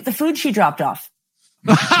started to eat the food she dropped off.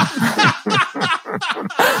 We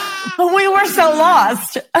were so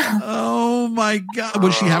lost. Oh my God.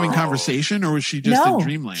 Was she having conversation, or was she just in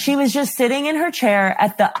dreamland? She was just sitting in her chair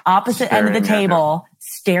at the opposite end of the table,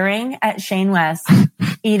 staring at Shane West,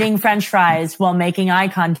 eating French fries while making eye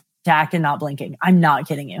contact and not blinking. I'm not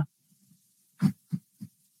kidding you.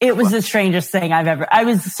 It was the strangest thing I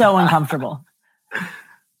was so uncomfortable.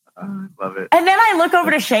 I love it. And then I look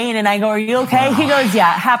over to Shane and I go, "Are you okay?" He goes,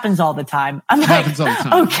 "Yeah, it happens all the time." I'm like, happens all the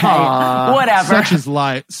time. Okay, whatever.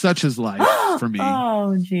 Such is life for me.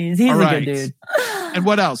 Oh, geez. He's a good dude. And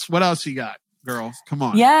what else? What else you got, girls? Come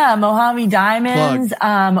on. Yeah, Mojave Diamonds.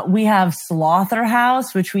 We have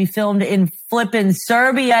Slaughterhouse, which we filmed in flippin'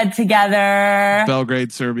 Serbia together.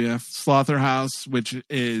 Belgrade, Serbia. Slaughterhouse, which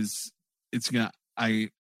is, I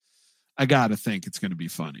gotta think it's gonna be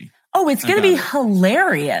funny. Oh, it's going to be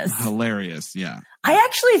hilarious. Hilarious, yeah. I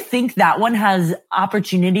actually think that one has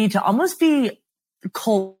opportunity to almost be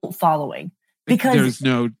cult following, because there's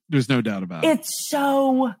no doubt about it. It's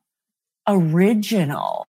so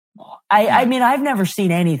original. I mean, I've never seen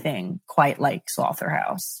anything quite like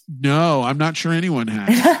Slaughterhouse. No, I'm not sure anyone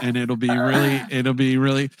has. And it'll be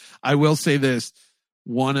really, I will say this,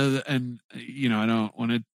 I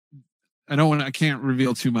can't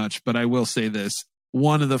reveal too much, but I will say this.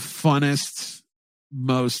 One of the funnest,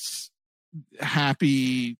 most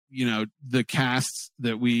happy, the casts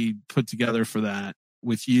that we put together for that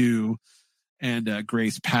with you and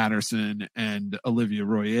Grace Patterson and Olivia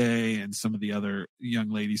Royer and some of the other young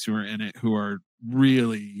ladies who are in it, who are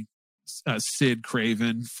really Sid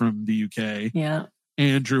Craven from the UK. Yeah.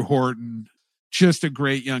 Andrew Horton. Just a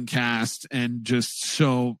great young cast, and just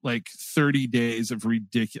so 30 days of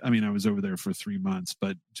ridiculous. I mean, I was over there for 3 months,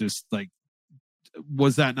 but just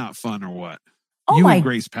was that not fun or what? Oh you my and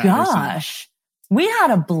Grace Patterson. Gosh. We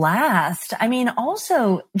had a blast. I mean,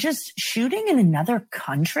 also just shooting in another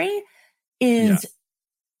country is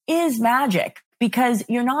magic, because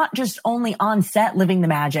you're not just only on set living the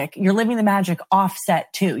magic, you're living the magic off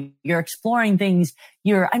set too. You're exploring things.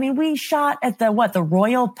 We shot at the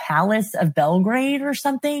Royal Palace of Belgrade or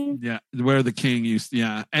something. Yeah. Where the king used.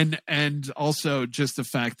 Yeah. And also just the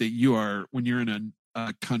fact that when you're in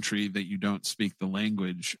a country that you don't speak the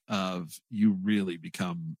language of, you really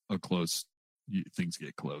become things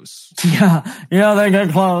get close. Yeah, they get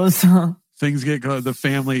close. Things get close. The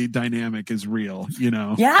family dynamic is real,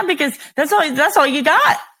 Yeah, because that's all you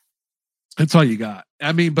got. That's all you got.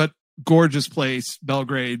 I mean, but gorgeous place,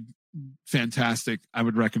 Belgrade, fantastic. I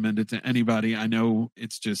would recommend it to anybody. I know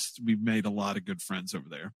it's just, we've made a lot of good friends over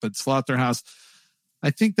there. But Slaughterhouse, I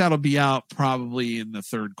think that'll be out probably in the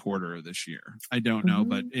third quarter of this year. I don't know,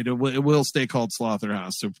 but it will stay called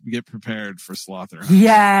Slaughterhouse. So get prepared for Slaughterhouse.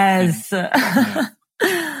 Yes.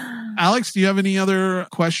 Alex, do you have any other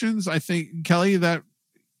questions? I think, Kelly, that,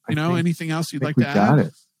 anything else you'd like to add? Got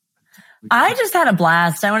it. I just had a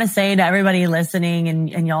blast. I want to say to everybody listening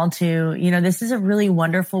and y'all too, this is a really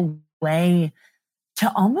wonderful way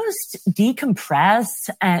to almost decompress.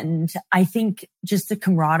 And I think just the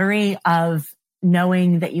camaraderie of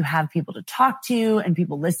knowing that you have people to talk to and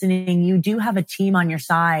people listening, you do have a team on your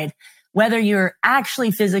side, whether you're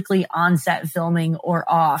actually physically on set filming or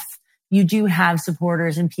off, you do have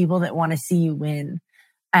supporters and people that want to see you win.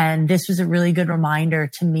 And this was a really good reminder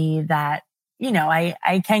to me that,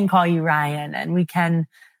 I can call you Ryan and we can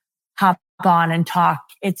hop on and talk.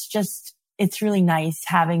 It's really nice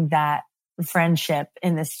having that friendship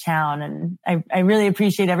in this town. And I really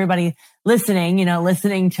appreciate everybody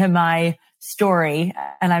listening to my story.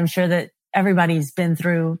 And I'm sure that everybody's been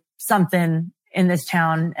through something in this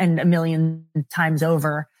town and a million times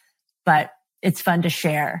over, but it's fun to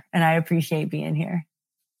share. And I appreciate being here.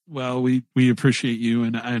 Well, we appreciate you.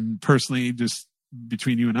 And personally, just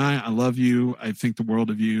between you and I love you. I think the world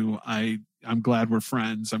of you. I'm glad we're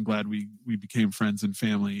friends. I'm glad we became friends and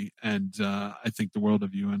family. And I think the world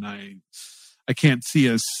of you. And I can't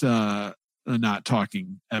see us not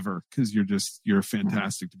talking ever, because you're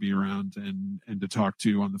fantastic to be around and to talk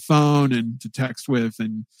to on the phone and to text with.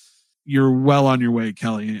 And you're well on your way,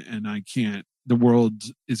 Kelly. And the world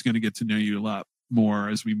is going to get to know you a lot more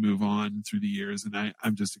as we move on through the years. And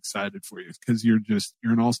I'm just excited for you, because you're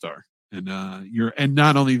an all-star. And and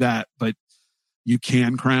not only that, but you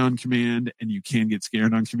can crown command and you can get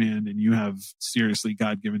scared on command, and you have seriously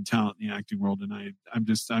God-given talent in the acting world. And I'm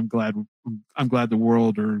glad the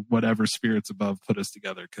world or whatever spirits above put us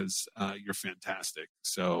together, because you're fantastic.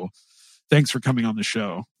 So thanks for coming on the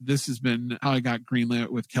show. This has been How I Got Greenlit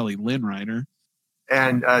with Kelly Lynn Reiter.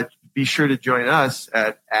 And be sure to join us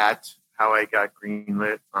at How I Got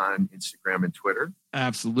Greenlit on Instagram and Twitter.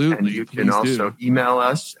 Absolutely. And you can also email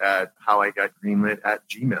us at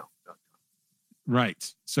howigotgreenlit@gmail.com.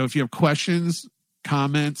 Right. So if you have questions,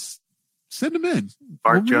 comments, send them in.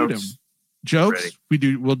 Our we'll read them. Jokes.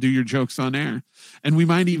 We'll do your jokes on air. And we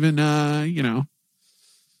might even,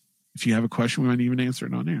 if you have a question, we might even answer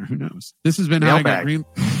it on air. Who knows? This has been How I Got Green.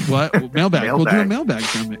 What? Mailbag. We'll do a mailbag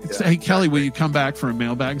segment. Yeah, hey, Kelly, will you come back for a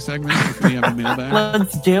mailbag segment if we have a mailbag?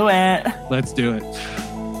 Let's do it. Let's do it.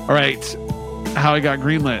 All right. How I Got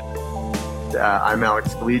Greenlit. I'm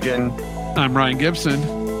Alex Collegian. I'm Ryan Gibson.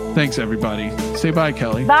 Thanks, everybody. Say bye,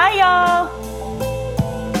 Kelly. Bye, y'all.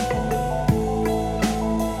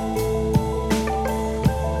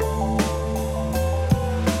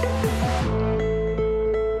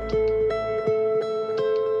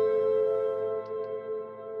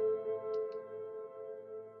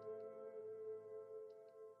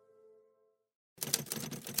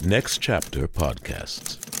 Next Chapter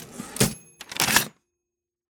Podcasts.